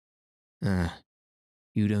 Ah,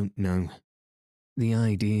 you don't know. The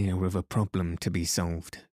idea of a problem to be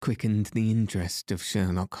solved quickened the interest of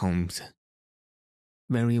Sherlock Holmes.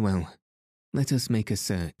 Very well, let us make a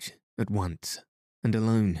search, at once, and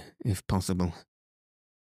alone, if possible.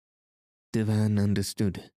 Devanne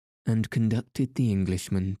understood, and conducted the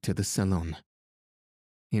Englishman to the salon.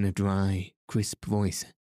 In a dry, crisp voice,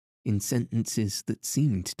 in sentences that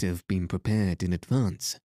seemed to have been prepared in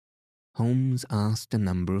advance, Holmes asked a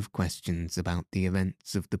number of questions about the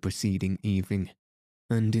events of the preceding evening,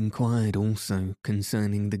 and inquired also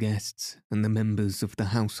concerning the guests and the members of the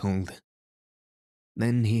household.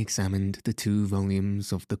 Then he examined the 2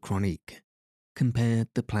 volumes of the Chronique, compared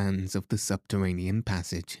the plans of the subterranean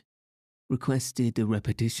passage, requested a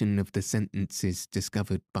repetition of the sentences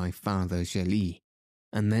discovered by Father Gélis,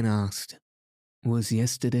 and then asked, Was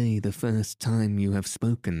yesterday the first time you have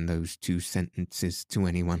spoken those 2 sentences to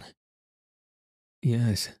anyone?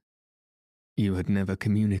 Yes. You had never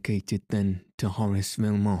communicated then to Horace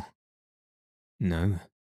Vilmont? No.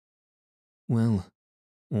 Well,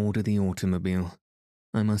 order the automobile.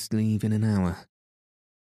 I must leave in an hour.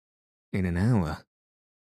 In an hour?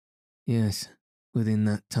 Yes, within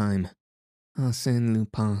that time, Arsène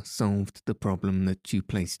Lupin solved the problem that you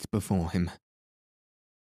placed before him.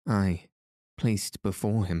 I placed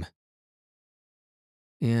before him.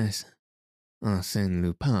 Yes, Arsène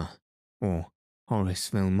Lupin, or Horace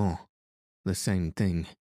Vilmont, the same thing.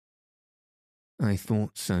 I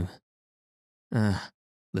thought so. Ah,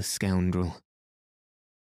 the scoundrel.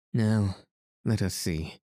 Now, let us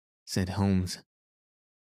see, said Holmes.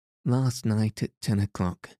 Last night at 10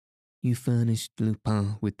 o'clock, you furnished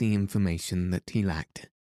Lupin with the information that he lacked,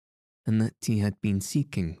 and that he had been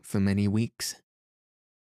seeking for many weeks.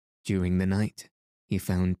 During the night, he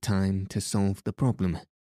found time to solve the problem,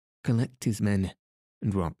 collect his men,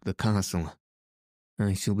 and rob the castle.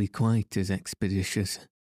 I shall be quite as expeditious.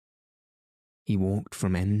 He walked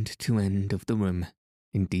from end to end of the room,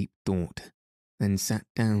 in deep thought, then sat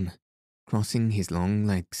down, crossing his long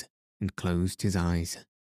legs, and closed his eyes.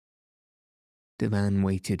 Devanne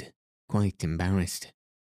waited, quite embarrassed.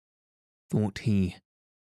 Thought he,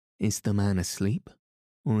 is the man asleep,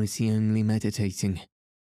 or is he only meditating?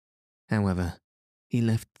 However, he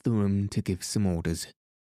left the room to give some orders,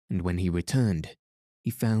 and when he returned, he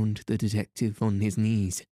found the detective on his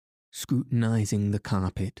knees, scrutinizing the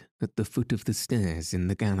carpet at the foot of the stairs in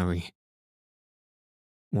the gallery.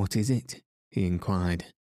 What is it? He inquired.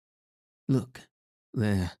 Look,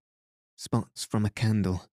 there, spots from a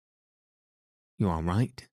candle. You are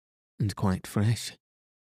right, and quite fresh.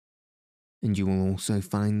 And you will also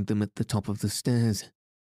find them at the top of the stairs,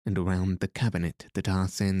 and around the cabinet that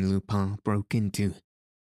Arsène Lupin broke into,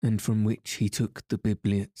 and from which he took the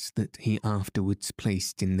bibliots that he afterwards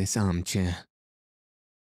placed in this armchair.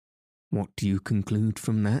 What do you conclude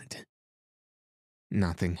from that?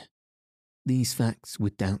 Nothing. These facts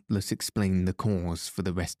would doubtless explain the cause for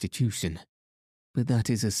the restitution, but that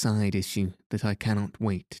is a side issue that I cannot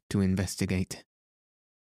wait to investigate.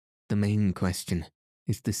 The main question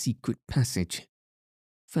is the secret passage.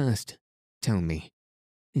 First, tell me,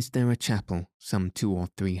 is there a chapel some 200 or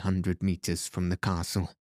 300 meters from the castle?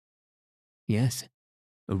 Yes,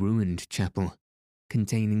 a ruined chapel,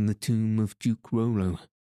 containing the tomb of Duke Rollo.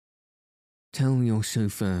 Tell your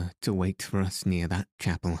chauffeur to wait for us near that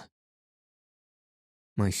chapel.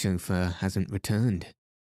 My chauffeur hasn't returned.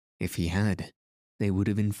 If he had, they would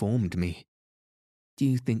have informed me. Do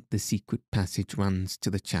you think the secret passage runs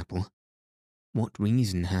to the chapel? What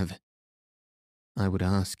reason have—" "I would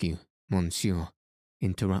ask you, monsieur,"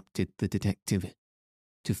 interrupted the detective,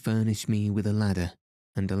 "to furnish me with a ladder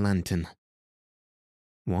and a lantern."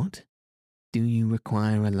 "What? Do you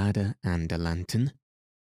require a ladder and a lantern?"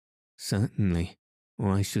 "Certainly,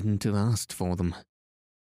 or I shouldn't have asked for them."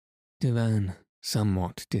 Devanne,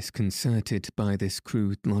 somewhat disconcerted by this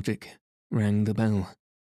crude logic, rang the bell.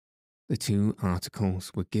 The 2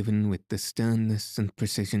 articles were given with the sternness and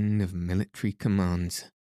precision of military commands.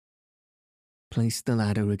 "Place the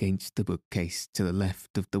ladder against the bookcase to the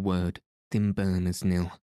left of the word Thimberners-Nil."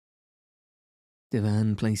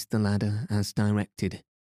 Devanne placed the ladder as directed,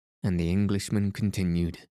 and the Englishman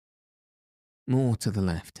continued. "More to the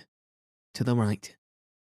left. To the right.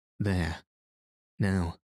 There.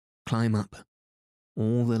 Now, climb up.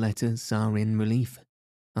 All the letters are in relief,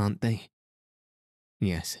 aren't they?"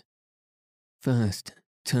 "Yes." "First,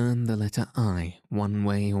 turn the letter I one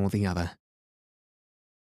way or the other."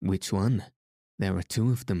 "Which one? There are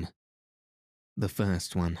 2 of them." "The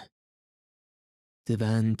first one."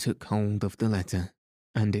 Devanne took hold of the letter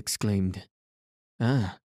and exclaimed,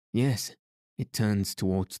 "Ah, yes, it turns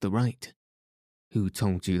towards the right. Who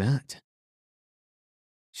told you that?"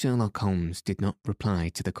 Sherlock Holmes did not reply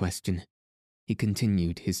to the question. He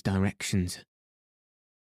continued his directions.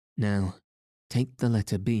 "Now, take the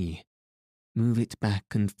letter B. Move it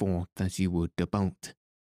back and forth as you would a bolt."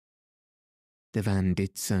 Devanne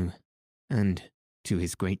did so, and, to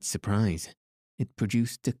his great surprise, it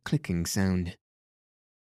produced a clicking sound.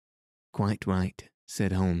 "Quite right,"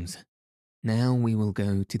 said Holmes. "Now we will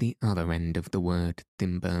go to the other end of the word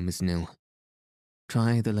Thimberners-Nil.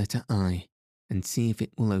 Try the letter I and see if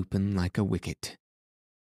it will open like a wicket."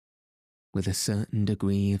 With a certain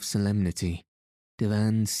degree of solemnity,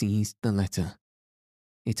 Devanne seized the letter.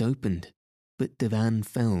 It opened, but Devanne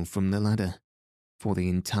fell from the ladder, for the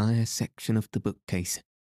entire section of the bookcase,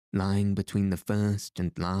 lying between the first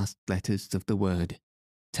and last letters of the word,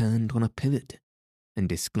 turned on a pivot and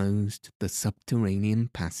disclosed the subterranean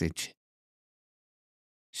passage.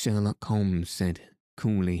 Sherlock Holmes said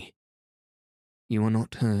coolly, "You are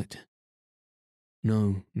not hurt?"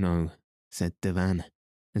 "No, no," said Devanne,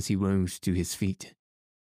 as he rose to his feet.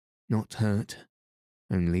 "Not hurt,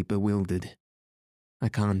 only bewildered. I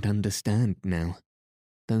can't understand now.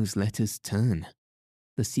 Those letters turn.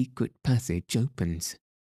 The secret passage opens."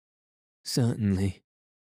 "Certainly.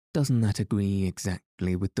 Doesn't that agree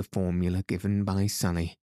exactly with the formula given by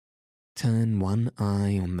Sully? Turn one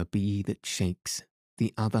eye on the bee that shakes,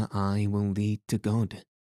 the other eye will lead to God."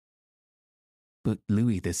 "But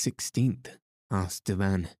Louis XVI?" asked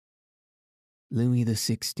Devanne. "Louis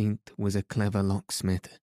XVI was a clever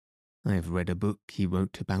locksmith. I have read a book he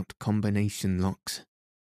wrote about combination locks.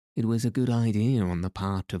 It was a good idea on the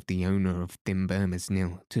part of the owner of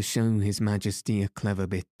Thimberners-Nil to show His Majesty a clever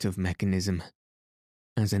bit of mechanism.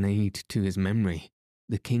 As an aid to his memory,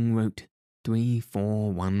 the king wrote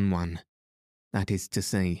 3411. That is to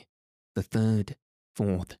say, the 3rd,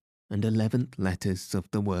 4th, and 11th letters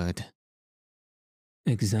of the word."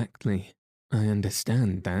 "Exactly. I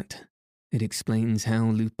understand that. It explains how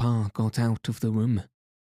Lupin got out of the room,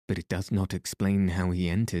 but it does not explain how he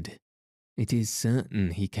entered. It is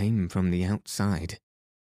certain he came from the outside."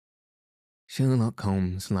 Sherlock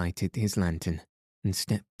Holmes lighted his lantern and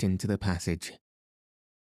stepped into the passage.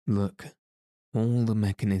 "Look, all the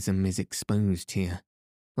mechanism is exposed here,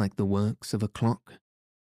 like the works of a clock,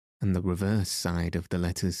 and the reverse side of the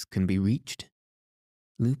letters can be reached.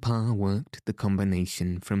 Lupin worked the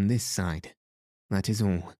combination from this side, that is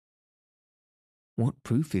all." "What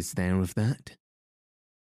proof is there of that?"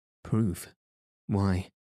 "Proof?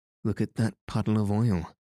 Why, look at that puddle of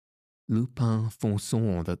oil. Lupin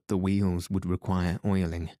foresaw that the wheels would require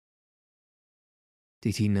oiling."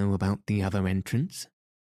 "Did he know about the other entrance?"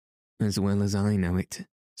 "As well as I know it,"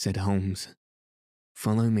 said Holmes.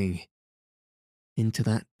 "Follow me. Into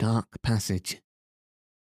that dark passage."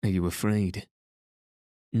 "Are you afraid?"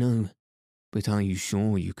 "No, but are you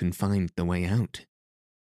sure you can find the way out?"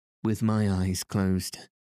 "With my eyes closed."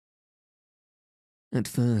 At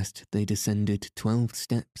first they descended 12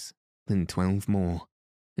 steps, then 12 more,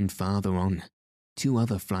 and farther on, 2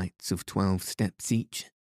 other flights of 12 steps each.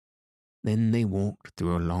 Then they walked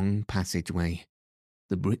through a long passageway,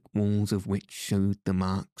 the brick walls of which showed the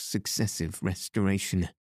marks of successive restoration,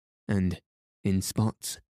 and, in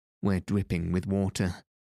spots, were dripping with water.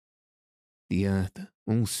 The earth,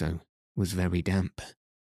 also, was very damp.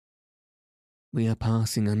 "We are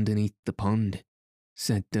passing underneath the pond,"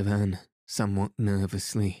 said Devanne, somewhat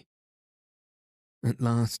nervously. At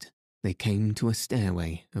last They came to a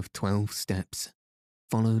stairway of 12 steps,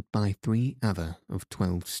 followed by 3 other of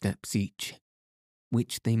 12 steps each,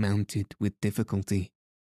 which they mounted with difficulty,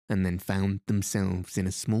 and then found themselves in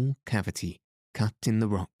a small cavity cut in the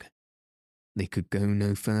rock. They could go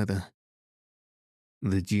no further.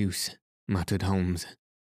 "The deuce," muttered Holmes.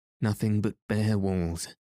 "Nothing but bare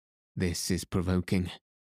walls. This is provoking."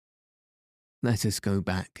 "Let us go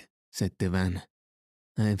back," said Devanne.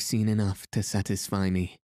 "I have seen enough to satisfy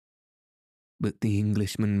me." But the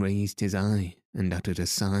Englishman raised his eye and uttered a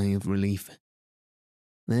sigh of relief.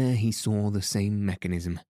 There he saw the same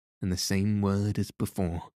mechanism and the same word as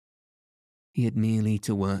before. He had merely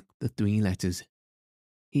to work the 3 letters.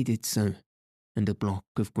 He did so, and a block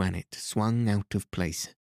of granite swung out of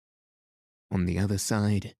place. On the other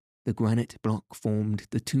side, the granite block formed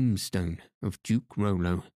the tombstone of Duke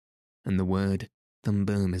Rollo, and the word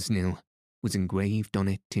Dunfermesnil was engraved on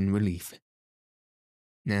it in relief.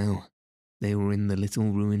 Now, they were in the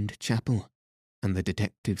little ruined chapel, and the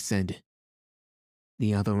detective said,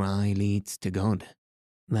 "The other eye leads to God.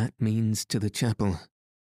 That means to the chapel."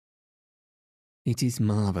 "It is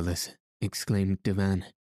marvellous," exclaimed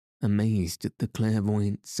Devanne, amazed at the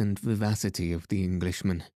clairvoyance and vivacity of the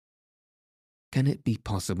Englishman. "Can it be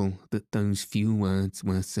possible that those few words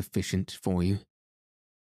were sufficient for you?"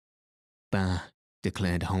 "Bah,"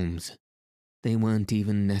 declared Holmes. "They weren't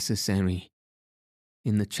even necessary.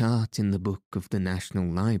 In the chart in the book of the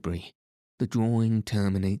National Library, the drawing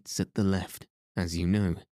terminates at the left, as you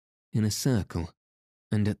know, in a circle,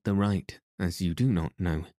 and at the right, as you do not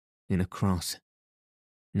know, in a cross.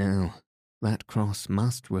 Now, that cross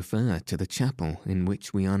must refer to the chapel in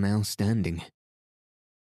which we are now standing."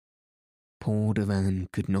 Poor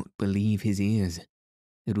Devanne could not believe his ears.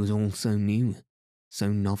 It was all so new,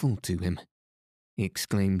 so novel to him. He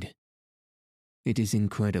exclaimed, "It is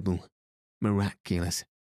incredible, miraculous,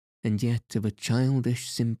 and yet of a childish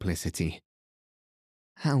simplicity.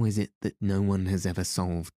 How is it that no one has ever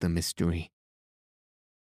solved the mystery?"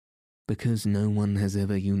 "Because no one has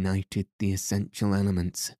ever united the essential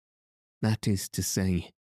elements, that is to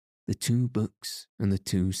say, the 2 books and the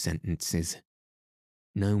 2 sentences.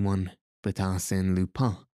 No one but Arsène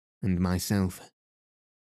Lupin and myself.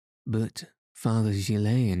 But Father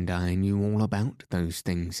Gillet and I knew all about those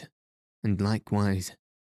things, and likewise—"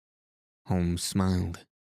 Holmes smiled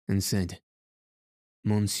and said,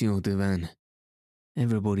 "Monsieur Devanne,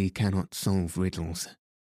 everybody cannot solve riddles.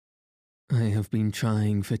 I have been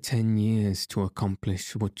trying for 10 years to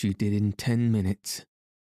accomplish what you did in 10 minutes.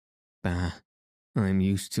 Bah, I'm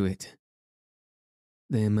used to it."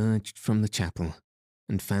 They emerged from the chapel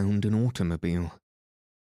and found an automobile.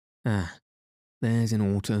 "Ah, there's an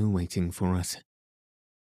auto waiting for us."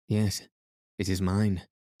 "Yes, it is mine,"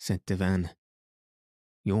 said Devanne.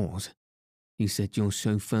 "Yours? You said your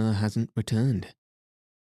chauffeur hasn't returned."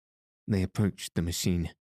 They approached the machine,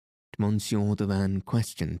 and Monsieur Devanne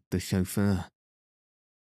questioned the chauffeur.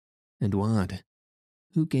 "Edouard,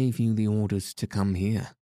 who gave you the orders to come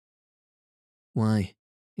here?" "Why,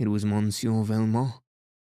 it was Monsieur Valmont."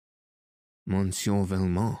 "Monsieur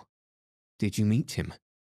Valmont? Did you meet him?"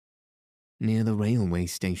 "Near the railway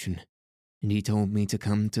station, and he told me to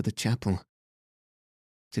come to the chapel."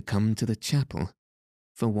 "To come to the chapel?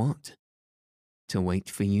 For what?" "To wait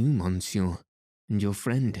for you, monsieur, and your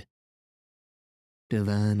friend."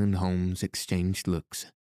 Devanne and Holmes exchanged looks,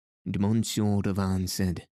 and Monsieur Devanne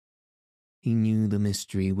said, "He knew the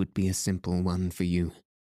mystery would be a simple one for you.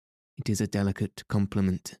 It is a delicate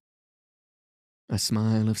compliment." A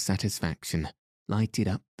smile of satisfaction lighted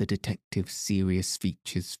up the detective's serious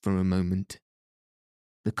features for a moment.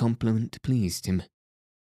 The compliment pleased him.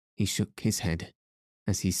 He shook his head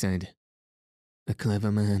as he said, "A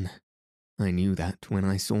clever man. I knew that when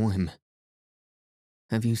I saw him."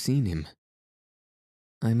 "Have you seen him?"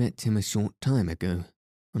 "I met him a short time ago,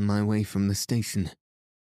 on my way from the station."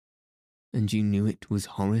 "And you knew it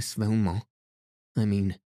was Horace Valmont? I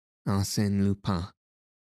mean, Arsène Lupin."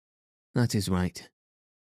 "That is right.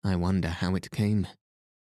 I wonder how it came."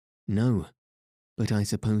 "No, but I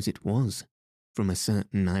suppose it was, from a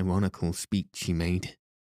certain ironical speech he made."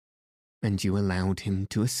 "And you allowed him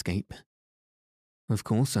to escape?" "Of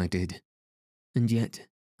course I did. And yet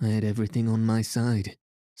I had everything on my side,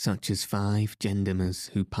 such as 5 gendarmes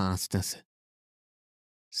who passed us."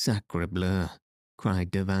 "Sacre bleu!"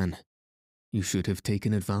 cried Devanne. "You should have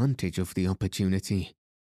taken advantage of the opportunity."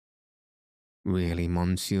 "Really,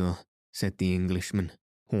 monsieur," said the Englishman,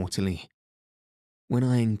 haughtily, "when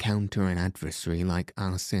I encounter an adversary like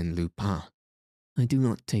Arsène Lupin, I do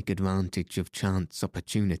not take advantage of chance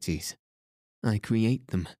opportunities. I create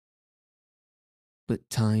them." But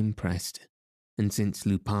time pressed, and since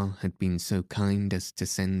Lupin had been so kind as to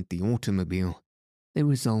send the automobile, they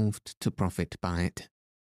resolved to profit by it.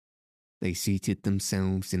 They seated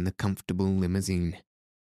themselves in the comfortable limousine.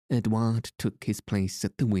 Edouard took his place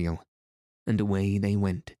at the wheel, and away they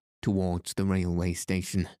went towards the railway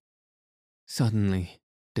station. Suddenly,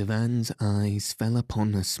 Devanne's eyes fell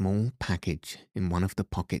upon a small package in one of the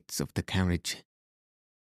pockets of the carriage.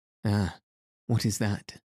 Ah, what is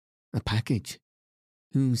that? A package?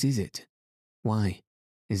 Whose is it? Why,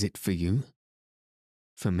 is it for you?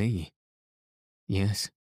 For me?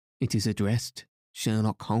 Yes, it is addressed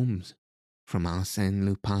Sherlock Holmes, from Arsène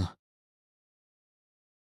Lupin.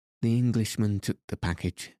 The Englishman took the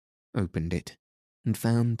package, opened it, and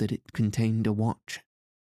found that it contained a watch.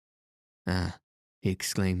 Ah, he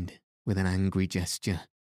exclaimed with an angry gesture.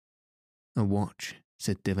 A watch,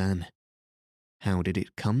 said Devanne. How did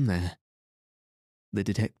it come there? The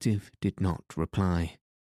detective did not reply.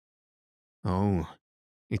 Oh,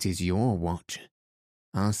 it is your watch.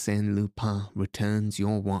 Arsène Lupin returns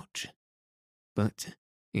your watch. But,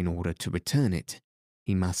 in order to return it,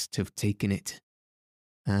 he must have taken it.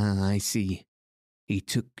 Ah, I see. He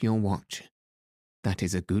took your watch. That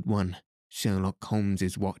is a good one. Sherlock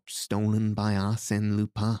Holmes's watch stolen by Arsène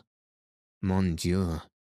Lupin. Mon Dieu,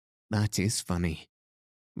 that is funny.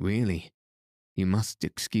 Really, you must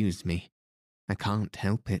excuse me. I can't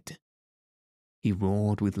help it. He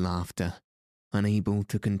roared with laughter, unable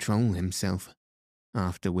to control himself,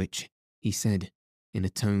 after which he said, in a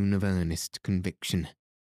tone of earnest conviction,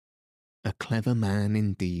 A clever man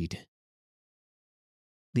indeed.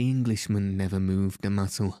 The Englishman never moved a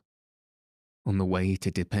muscle. On the way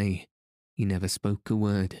to Dieppe, he never spoke a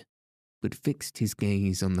word, but fixed his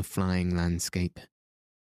gaze on the flying landscape.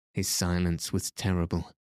 His silence was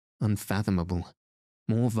terrible, unfathomable,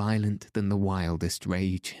 more violent than the wildest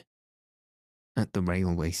rage. At the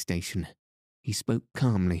railway station, he spoke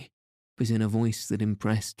calmly, but in a voice that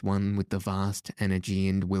impressed one with the vast energy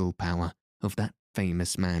and willpower of that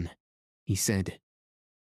famous man. He said,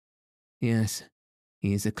 Yes,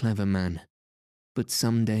 he is a clever man, but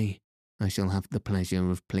some day I shall have the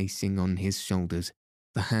pleasure of placing on his shoulders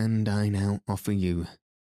the hand I now offer you,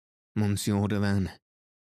 Monsieur Devanne,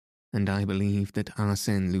 and I believe that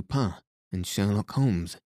Arsène Lupin and Sherlock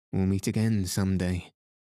Holmes will meet again some day.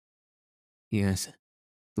 Yes,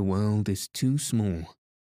 the world is too small.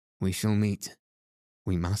 We shall meet.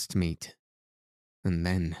 We must meet. And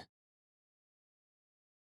then